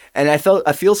it, and I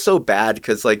feel so bad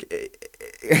because like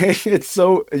it's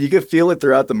so, you could feel it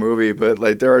throughout the movie, but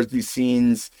like there are these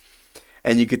scenes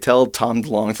and you could tell Tom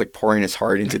DeLonge's like pouring his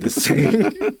heart into this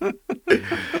scene.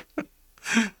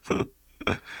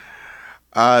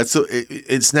 So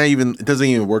it's not even, it doesn't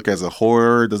even work as a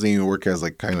horror, it doesn't even work as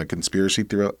like kind of conspiracy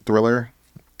thriller.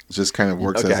 It just kind of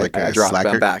works as like a slacker.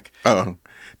 I'm back. Oh,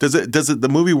 does the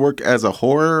movie work as a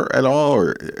horror at all,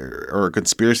 or a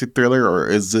conspiracy thriller, or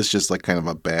is this just like kind of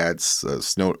a bad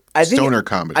stoner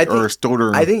comedy or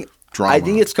stoner drama? I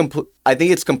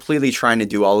think it's completely trying to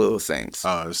do all of those things.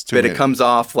 But it comes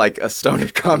off like a stoner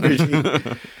comedy.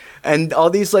 And all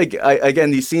these like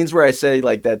again, these scenes where I say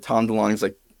like that Tom DeLonge's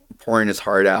like pouring his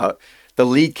heart out. The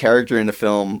lead character in the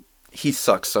film, he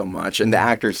sucks so much, and the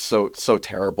actor's so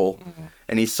terrible,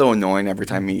 and he's so annoying every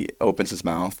time he opens his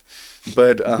mouth.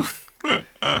 But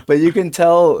But you can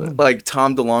tell, like,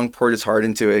 Tom DeLonge poured his heart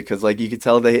into it because, like, you could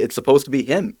tell that it's supposed to be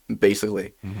him,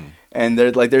 basically. And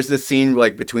there's this scene,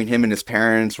 like, between him and his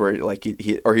parents where, like,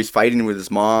 he's fighting with his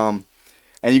mom.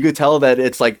 And you could tell that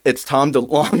it's Tom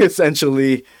DeLonge,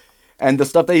 essentially. And the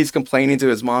stuff that he's complaining to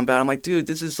his mom about, I'm like, dude,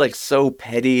 this is, like, so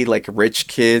petty, like, rich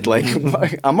kid. Like,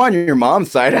 I'm on your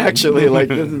mom's side, actually. Like,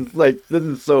 this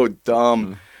is so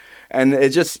dumb. And it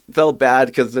just felt bad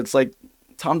because it's like,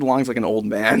 Tom DeLonge's like an old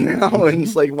man now, and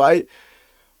it's like,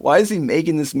 why is he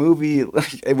making this movie?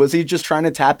 Like, was he just trying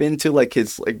to tap into like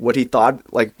his like what he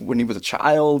thought like when he was a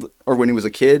child or when he was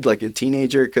a kid, like a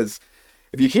teenager? Because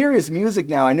if you hear his music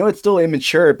now, I know it's still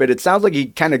immature, but it sounds like he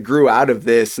kind of grew out of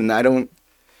this, and I don't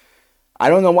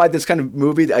know why this kind of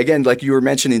movie, again, like you were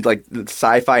mentioning, like the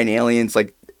sci-fi and aliens,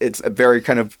 like it's a very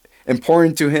kind of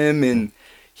important to him, and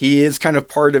he is kind of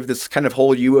part of this kind of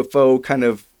whole UFO kind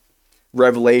of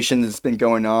revelation that's been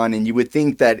going on, and you would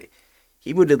think that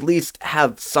he would at least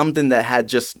have something that had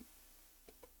just,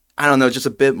 I don't know, just a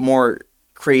bit more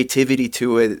creativity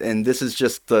to it, and this is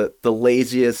just the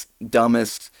laziest,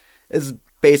 dumbest. It's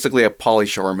basically a Pauly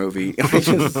Shore movie.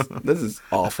 This is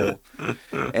awful.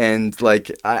 And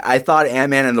like I thought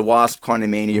Ant-Man and the Wasp: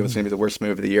 Quantumania was going to be the worst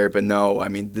movie of the year, but no, I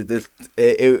mean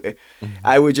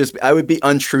I would be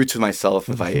untrue to myself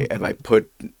if I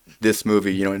put this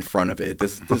movie, in front of it.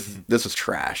 This is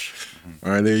trash.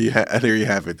 All right, there you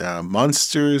have it.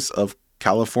 Monsters of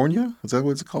California? Is that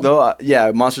what it's called? Though, yeah,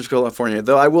 Monsters of California.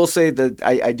 Though I will say that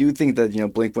I do think that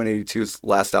Blink-182's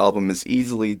last album is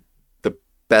easily the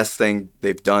best thing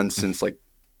they've done since like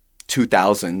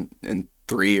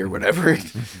 2003 or whatever.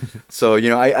 So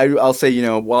I'll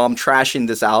say while I'm trashing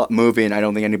this movie and I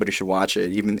don't think anybody should watch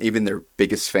it, even their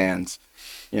biggest fans,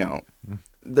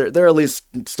 they're at least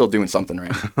still doing something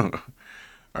right. All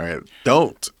right.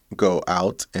 Don't go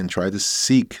out and try to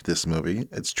seek this movie.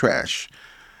 It's trash.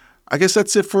 I guess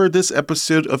that's it for this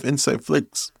episode of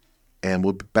Insideflix. And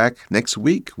we'll be back next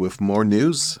week with more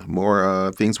news,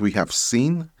 more things we have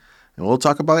seen. And we'll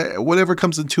talk about whatever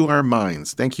comes into our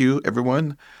minds. Thank you,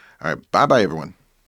 everyone. All right. Bye-bye, everyone.